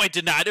for. No, I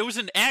did not. It was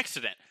an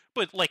accident.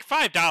 But like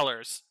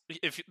 $5,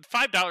 if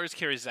 $5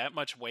 carries that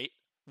much weight,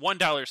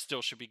 $1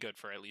 still should be good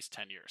for at least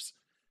 10 years.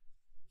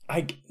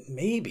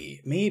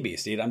 Maybe,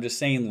 Steve. I'm just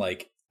saying,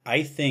 like,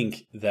 I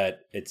think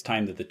that it's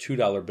time that the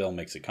 $2 bill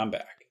makes a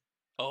comeback.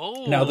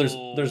 Oh. Now,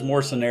 there's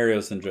more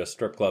scenarios than just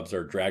strip clubs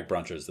or drag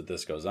brunches that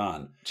this goes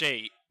on.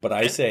 Jay. But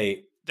I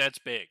say... That's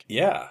big.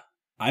 Yeah.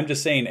 I'm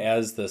just saying,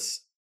 as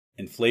this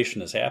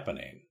inflation is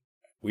happening,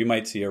 we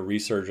might see a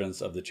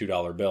resurgence of the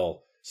 $2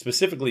 bill,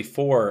 specifically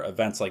for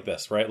events like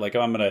this, right? Like,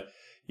 I'm going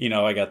to,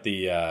 I got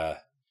the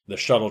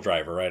shuttle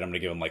driver, right? I'm going to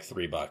give him like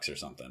 $3 or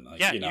something. Like,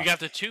 yeah, you got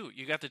the two.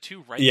 You got the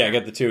two right Yeah, there. I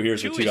got the two.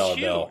 Here's two the $2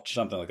 bill.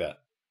 Something like that.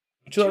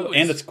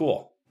 And it's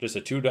cool. Just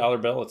a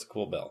 $2 bill. It's a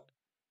cool bill.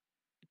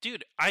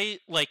 Dude, I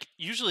like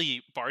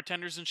usually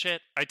bartenders and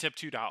shit, I tip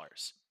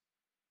 $2.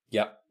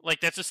 Yep.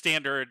 Like that's a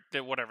standard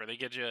that whatever, they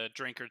get you a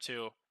drink or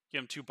two,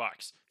 give them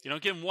 $2. You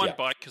don't give them $1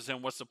 because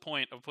then what's the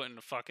point of putting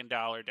a fucking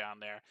dollar down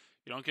there?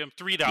 You don't give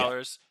them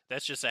 $3.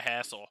 That's just a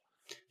hassle.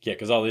 Yeah,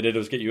 because all they did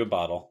was get you a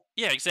bottle.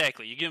 Yeah,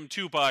 exactly. You give them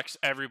 $2,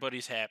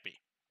 everybody's happy.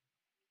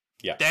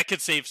 Yeah. That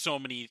could save so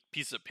many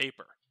pieces of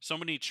paper, so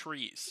many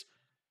trees.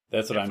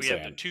 That's what I'm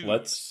saying.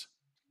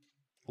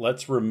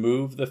 Let's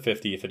remove the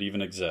 50 if it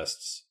even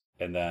exists,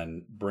 and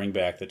then bring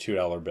back the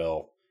 $2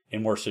 bill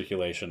in more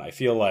circulation. I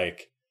feel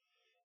like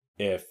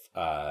if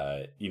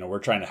we're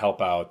trying to help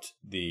out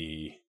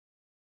the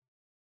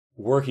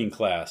working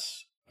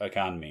class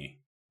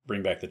economy,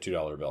 bring back the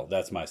 $2 bill.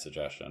 That's my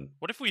suggestion.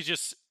 What if we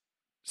just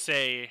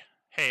say,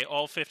 hey,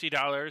 all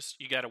 $50,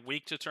 you got a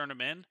week to turn them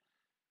in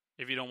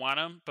if you don't want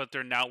them, but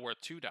they're now worth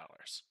 $2.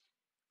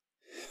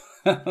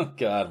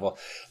 God, well,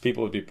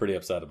 people would be pretty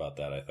upset about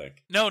that, I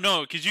think. No,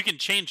 because you can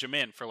change them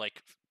in for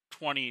like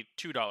 $22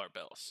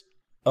 bills.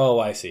 Oh,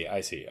 I see.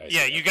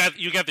 Yeah, you got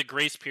the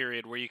grace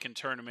period where you can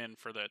turn them in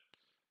for the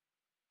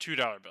 $2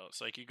 bills.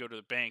 Like you go to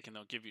the bank and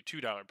they'll give you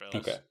 $2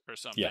 bills or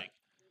something. Yeah.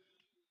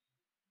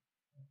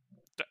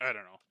 I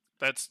don't know.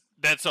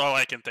 That's all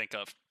I can think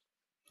of.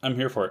 I'm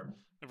here for it.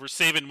 If we're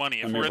saving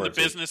money, if we're in the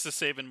business of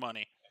saving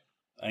money.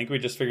 I think we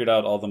just figured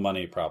out all the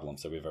money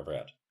problems that we've ever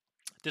had.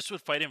 This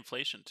would fight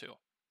inflation too.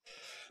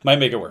 Might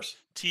make it worse.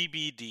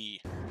 TBD.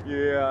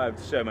 Yeah, I had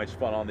so much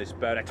fun on this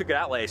boat. I took it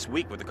out last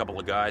week with a couple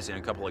of guys and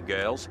a couple of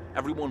girls.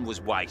 Everyone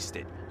was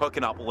wasted,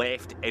 hooking up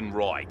left and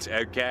right,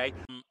 okay?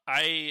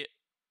 I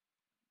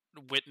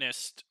didn't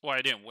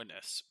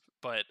witness,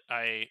 but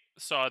I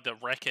saw the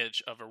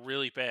wreckage of a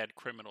really bad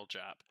criminal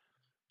job.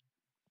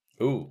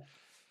 Ooh.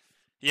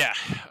 Yeah,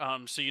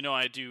 so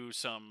I do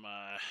some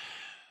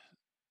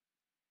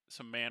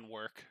man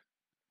work.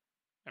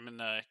 I'm in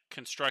the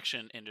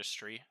construction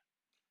industry.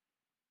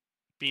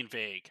 Being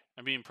vague.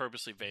 I'm being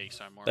purposely vague,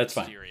 so I'm more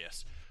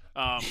mysterious.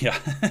 Yeah.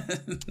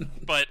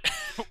 But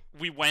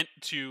we went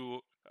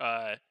to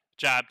a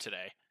job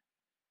today,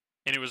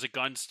 and it was a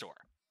gun store.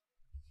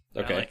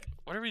 Okay. Like,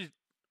 what are we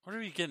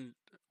getting?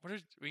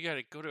 We got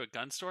to go to a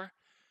gun store?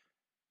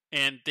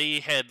 And they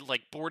had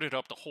like boarded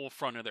up the whole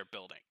front of their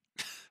building.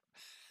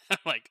 I'm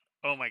like,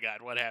 oh my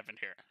God, what happened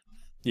here?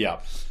 Yeah.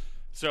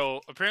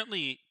 So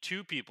apparently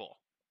 2 people.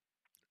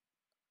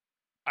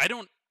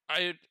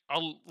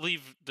 I'll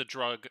leave the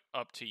drug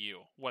up to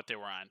you, what they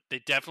were on. They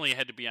definitely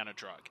had to be on a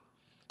drug.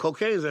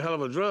 Cocaine's a hell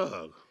of a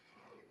drug.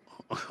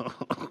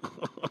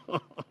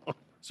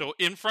 So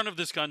in front of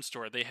this gun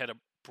store, they had a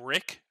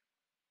brick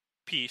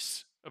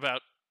piece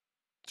about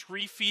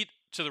 3 feet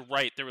to the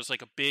right. There was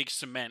like a big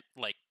cement,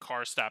 like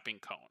car stopping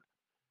cone.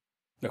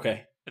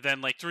 Okay. And then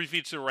like 3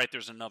 feet to the right,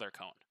 there's another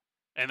cone.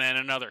 And then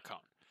another cone.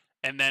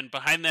 And then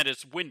behind that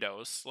is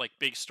windows, like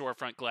big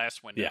storefront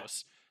glass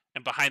windows. Yeah.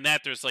 And behind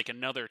that, there's like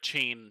another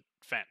chain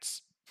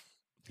fence.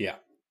 Yeah.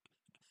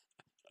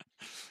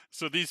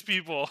 So these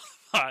people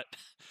thought,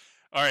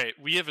 all right,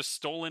 we have a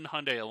stolen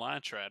Hyundai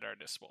Elantra at our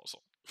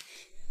disposal.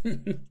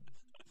 Did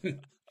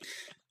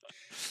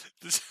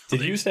you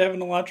used to have an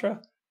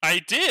Elantra? I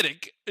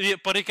did,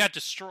 but it got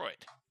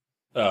destroyed.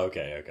 Oh,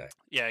 okay.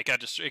 Yeah,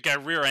 it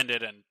got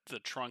rear-ended and the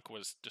trunk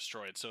was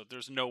destroyed, so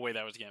there's no way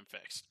that was getting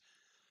fixed.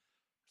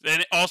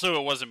 And also,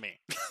 it wasn't me.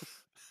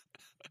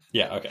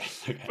 Yeah, okay.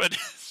 But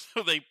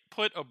so they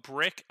put a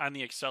brick on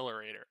the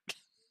accelerator.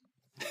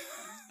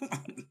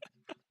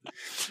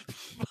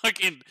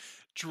 Fucking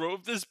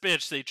drove this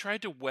bitch. They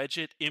tried to wedge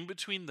it in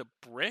between the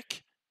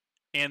brick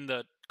and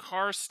the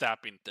car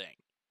stopping thing.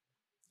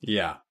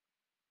 Yeah.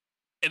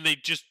 And they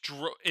just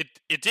drove it.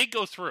 It did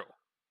go through.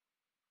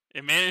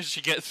 It managed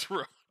to get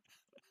through.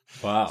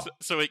 Wow.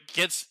 So it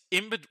gets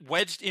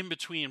wedged in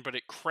between, but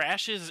it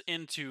crashes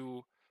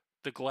into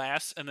the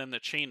glass and then the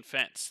chain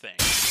fence thing.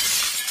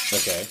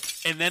 Okay.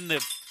 And then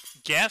the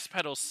gas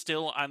pedal's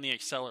still on the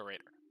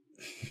accelerator.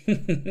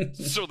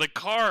 So the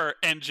car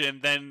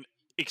engine then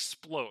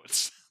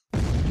explodes.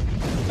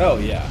 Oh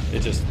yeah,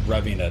 it's just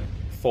revving at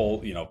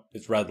full.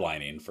 It's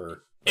redlining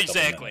for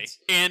exactly,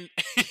 and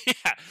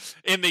yeah,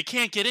 and they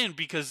can't get in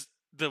because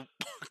the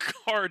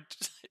car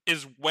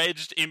is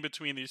wedged in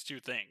between these two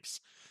things,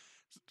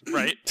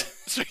 right?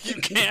 So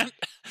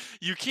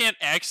you can't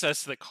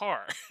access the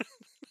car.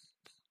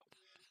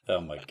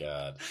 Oh my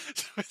god!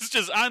 So it's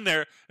just on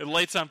there. It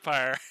lights on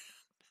fire.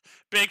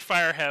 Big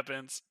fire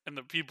happens, and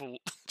the people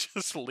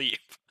just leave.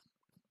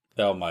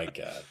 Oh my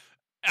god!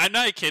 I'm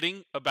not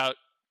kidding. About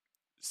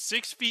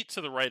 6 feet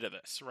to the right of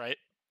this, right?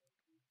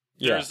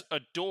 There's a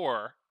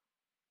door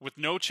with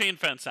no chain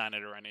fence on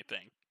it or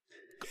anything.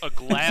 A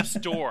glass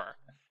door.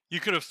 You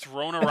could have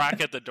thrown a rock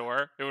at the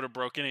door. It would have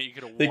broken it. You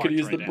could have. They could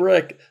use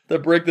right the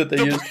brick that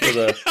they used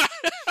for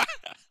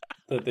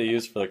that they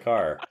used for the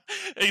car.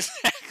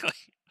 Exactly.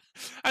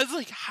 I was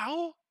like,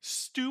 how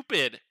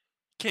stupid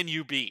can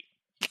you be?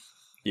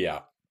 Yeah.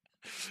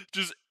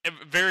 Just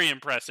very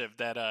impressive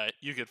that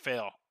you could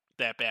fail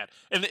that bad.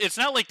 And it's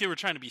not like they were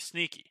trying to be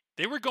sneaky.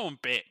 They were going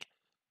big.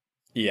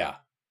 Yeah.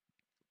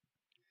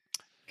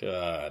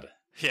 God.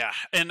 Yeah,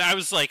 and I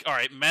was like, all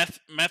right,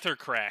 meth or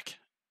crack.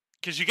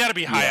 Because you got to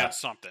be high on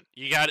something.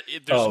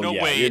 There's no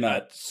way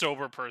a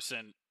sober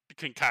person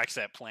concocts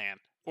that plan.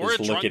 Or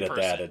just a drunk looking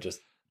person. At that,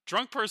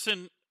 Drunk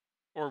person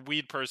or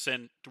weed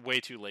person, way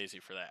too lazy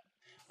for that.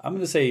 I'm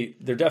going to say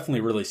they're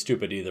definitely really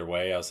stupid either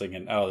way. I was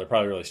thinking, they're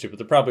probably really stupid.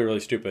 They're probably really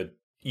stupid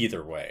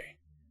either way.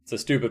 It's a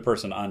stupid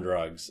person on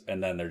drugs,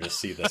 and then they just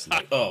see this and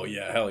like, oh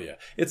yeah, hell yeah.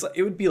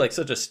 It would be like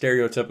such a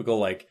stereotypical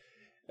like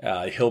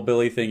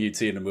hillbilly thing you'd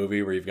see in a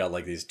movie where you've got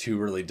like these two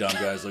really dumb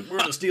guys like, we're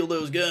going to steal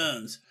those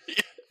guns.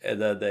 And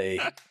then they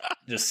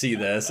just see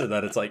this, and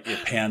then it's like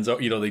it pans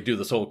over. They do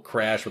this whole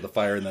crash with the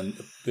fire, and then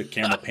the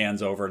camera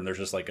pans over, and there's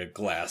just like a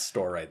glass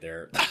store right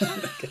there.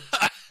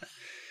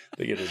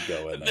 They can just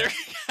go in there.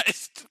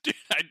 Guys, dude,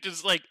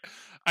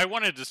 I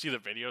wanted to see the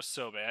video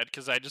so bad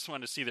because I just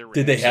wanted to see their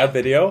reaction. Did they have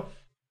video?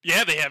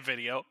 Yeah, they have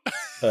video.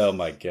 Oh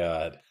my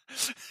god.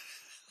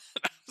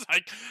 I was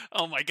like,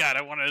 oh my god,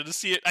 I wanted to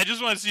see it. I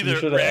just want to see their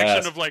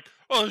reaction of like,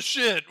 oh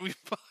shit, we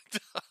fucked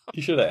up.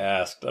 You should have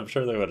asked. I'm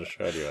sure they would have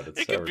showed you it.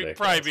 It's so ridiculous.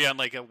 Probably be on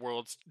like a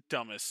world's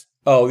dumbest.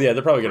 Oh yeah,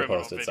 they're probably going to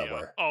post it video.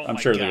 somewhere. Oh, I'm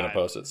sure they're going to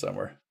post it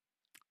somewhere.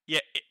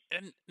 Yeah,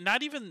 and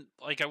not even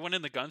like I went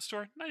in the gun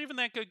store. Not even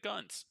that good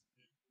guns.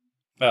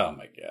 Oh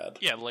my god.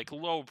 Yeah, like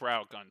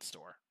lowbrow gun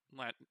store.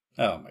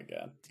 Oh my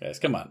god, guys,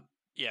 come on.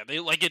 Yeah,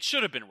 it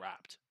should have been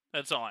robbed.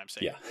 That's all I'm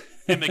saying.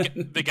 Yeah. And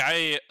the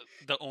guy,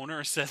 the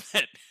owner, said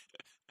that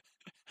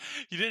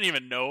he didn't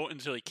even know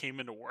until he came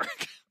into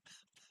work.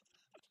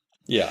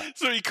 Yeah.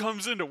 So he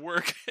comes into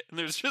work and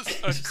there's just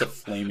a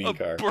flaming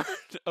car,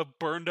 a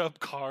burned up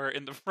car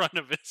in the front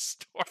of his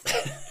store.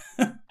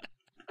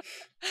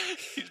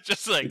 He's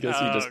just like,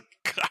 God.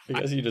 I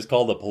guess you just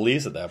called the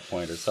police at that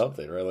point or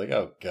something, right? Like,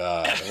 oh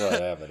god,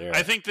 what happened here?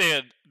 I think they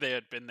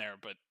had been there,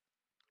 but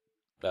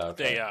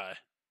okay.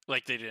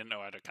 they didn't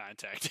know how to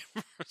contact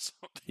him or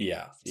something.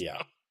 Yeah,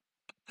 yeah.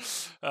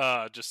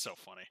 Just so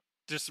funny.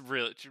 Just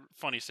really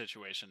funny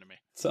situation to me.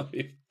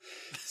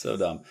 So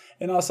dumb.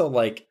 And also,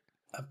 like,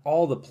 of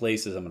all the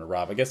places I'm going to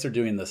rob, I guess they're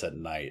doing this at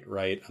night,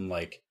 right? I'm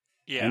like,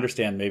 I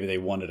understand maybe they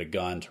wanted a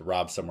gun to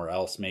rob somewhere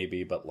else,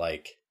 maybe, but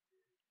like,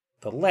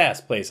 the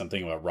last place I'm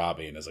thinking about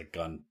robbing is a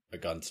gun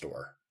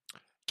store.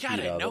 God,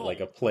 I know. Like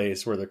a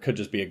place where there could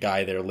just be a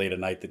guy there late at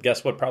night that,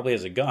 guess what, probably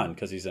has a gun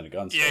because he's in a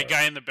gun store. Yeah, a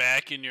guy in the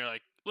back, and you're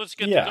like, let's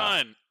get the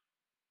gun.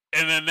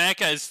 And then that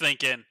guy's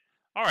thinking,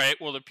 all right,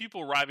 well, the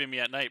people robbing me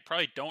at night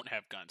probably don't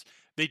have guns.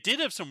 They did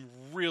have some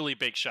really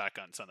big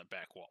shotguns on the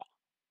back wall.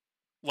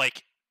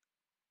 Like,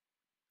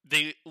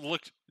 they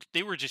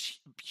were just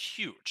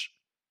huge.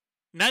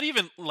 Not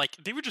even, like,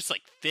 they were just,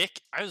 like,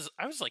 thick. I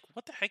was like,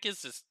 what the heck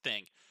is this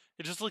thing?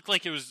 It just looked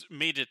like it was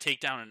made to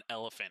take down an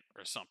elephant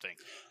or something.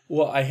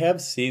 Well, I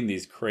have seen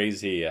these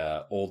crazy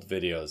old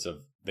videos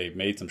of, they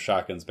made some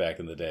shotguns back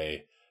in the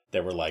day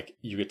that were like,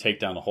 you could take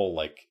down a whole,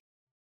 like,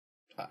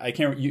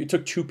 it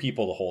took two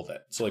people to hold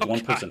it. So like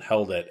one person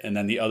held it and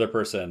then the other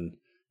person,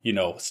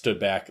 stood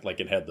back like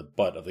it had the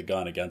butt of the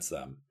gun against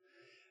them.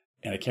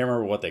 And I can't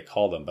remember what they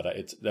called them, but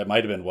that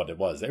might have been what it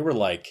was. They were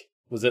like,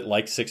 was it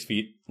like 6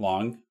 feet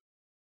long?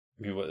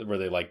 I mean, were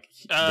they like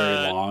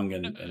very long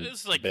and it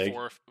was like big?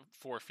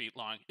 4 feet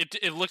long.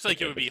 It looks like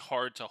it would be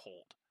hard to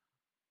hold,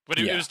 but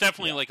it was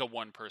definitely like a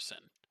one person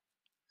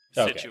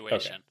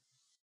situation. Okay.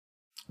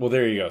 Well,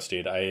 there you go,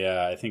 Steve.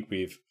 I think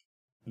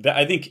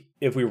I think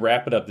if we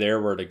wrap it up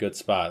there, we're at a good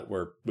spot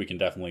where we can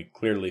definitely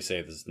clearly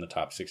say this is in the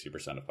top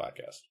 60% of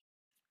podcasts.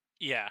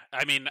 Yeah,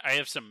 I mean, I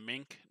have some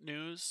Mink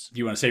news. Do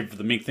you want to save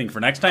the Mink thing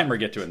for next time or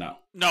get to it now?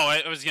 No,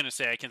 I was going to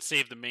say I can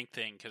save the Mink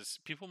thing because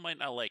people might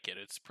not like it.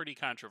 It's pretty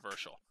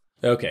controversial.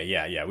 Okay,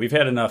 yeah. We've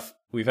had enough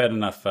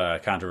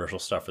controversial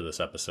stuff for this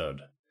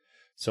episode.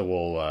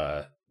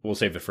 So we'll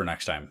save it for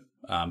next time.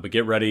 But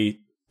get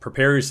ready,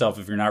 prepare yourself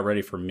if you're not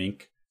ready for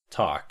Mink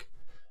talk.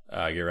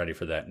 Get ready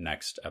for that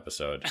next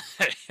episode.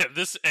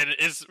 It's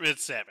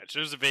savage.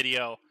 There's a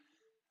video.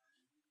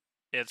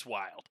 It's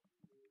wild.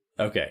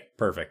 Okay,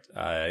 perfect.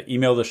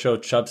 Email the show,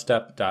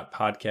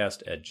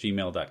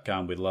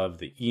 chubstep.podcast@gmail.com. We love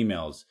the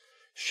emails.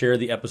 Share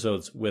the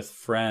episodes with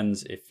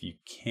friends if you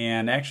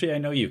can. Actually, I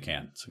know you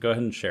can, so go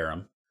ahead and share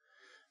them.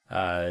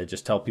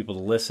 Just tell people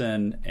to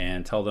listen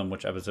and tell them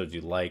which episodes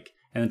you like.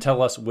 And then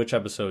tell us which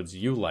episodes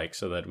you like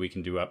so that we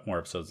can do more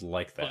episodes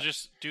like that. We'll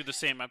just do the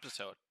same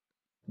episode.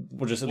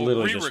 We'll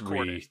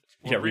re-record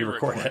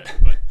it.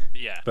 But,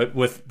 yeah. But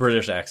with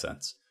British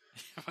accents.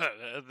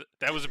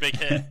 That was a big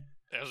hit.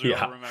 That was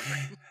what I remember.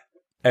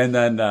 And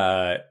then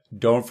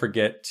don't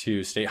forget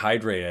to stay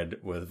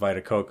hydrated with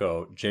Vita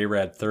Coco,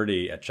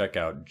 JRAD30 at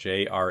checkout,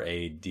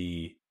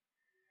 JRAD,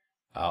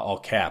 all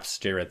caps,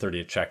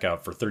 JRAD30 at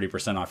checkout for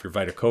 30% off your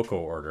Vita Coco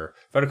order.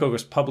 Vita Coco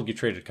is a publicly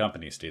traded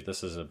company, Steve.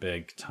 This is a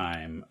big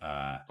time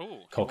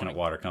coconut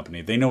water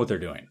company. They know what they're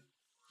doing.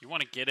 You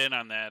want to get in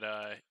on that,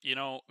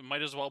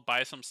 might as well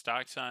buy some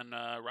stocks on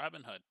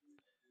Robinhood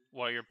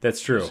while you're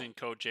using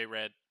code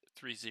JRAD30.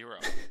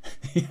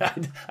 Yeah,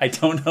 I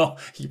don't know.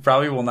 You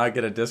probably will not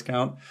get a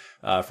discount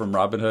from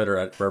Robinhood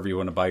or wherever you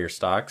want to buy your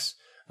stocks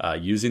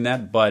using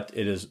that. But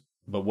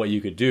what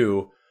you could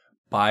do,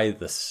 buy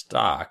the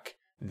stock,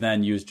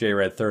 then use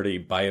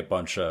JRAD30, buy a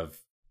bunch of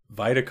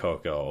Vita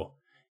Coco,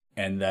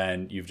 and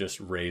then you've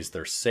just raised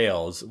their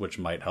sales, which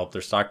might help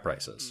their stock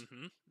prices.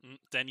 Mm-hmm.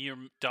 Then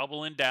you're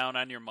doubling down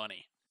on your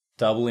money.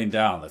 Doubling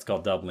down. That's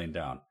called doubling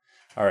down.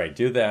 All right,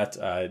 do that.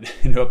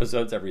 New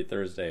episodes every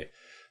Thursday.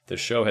 The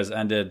show has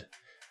ended.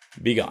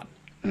 Be gone.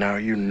 Now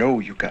you know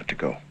you got to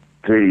go.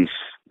 Peace.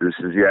 This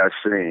is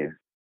Yasin.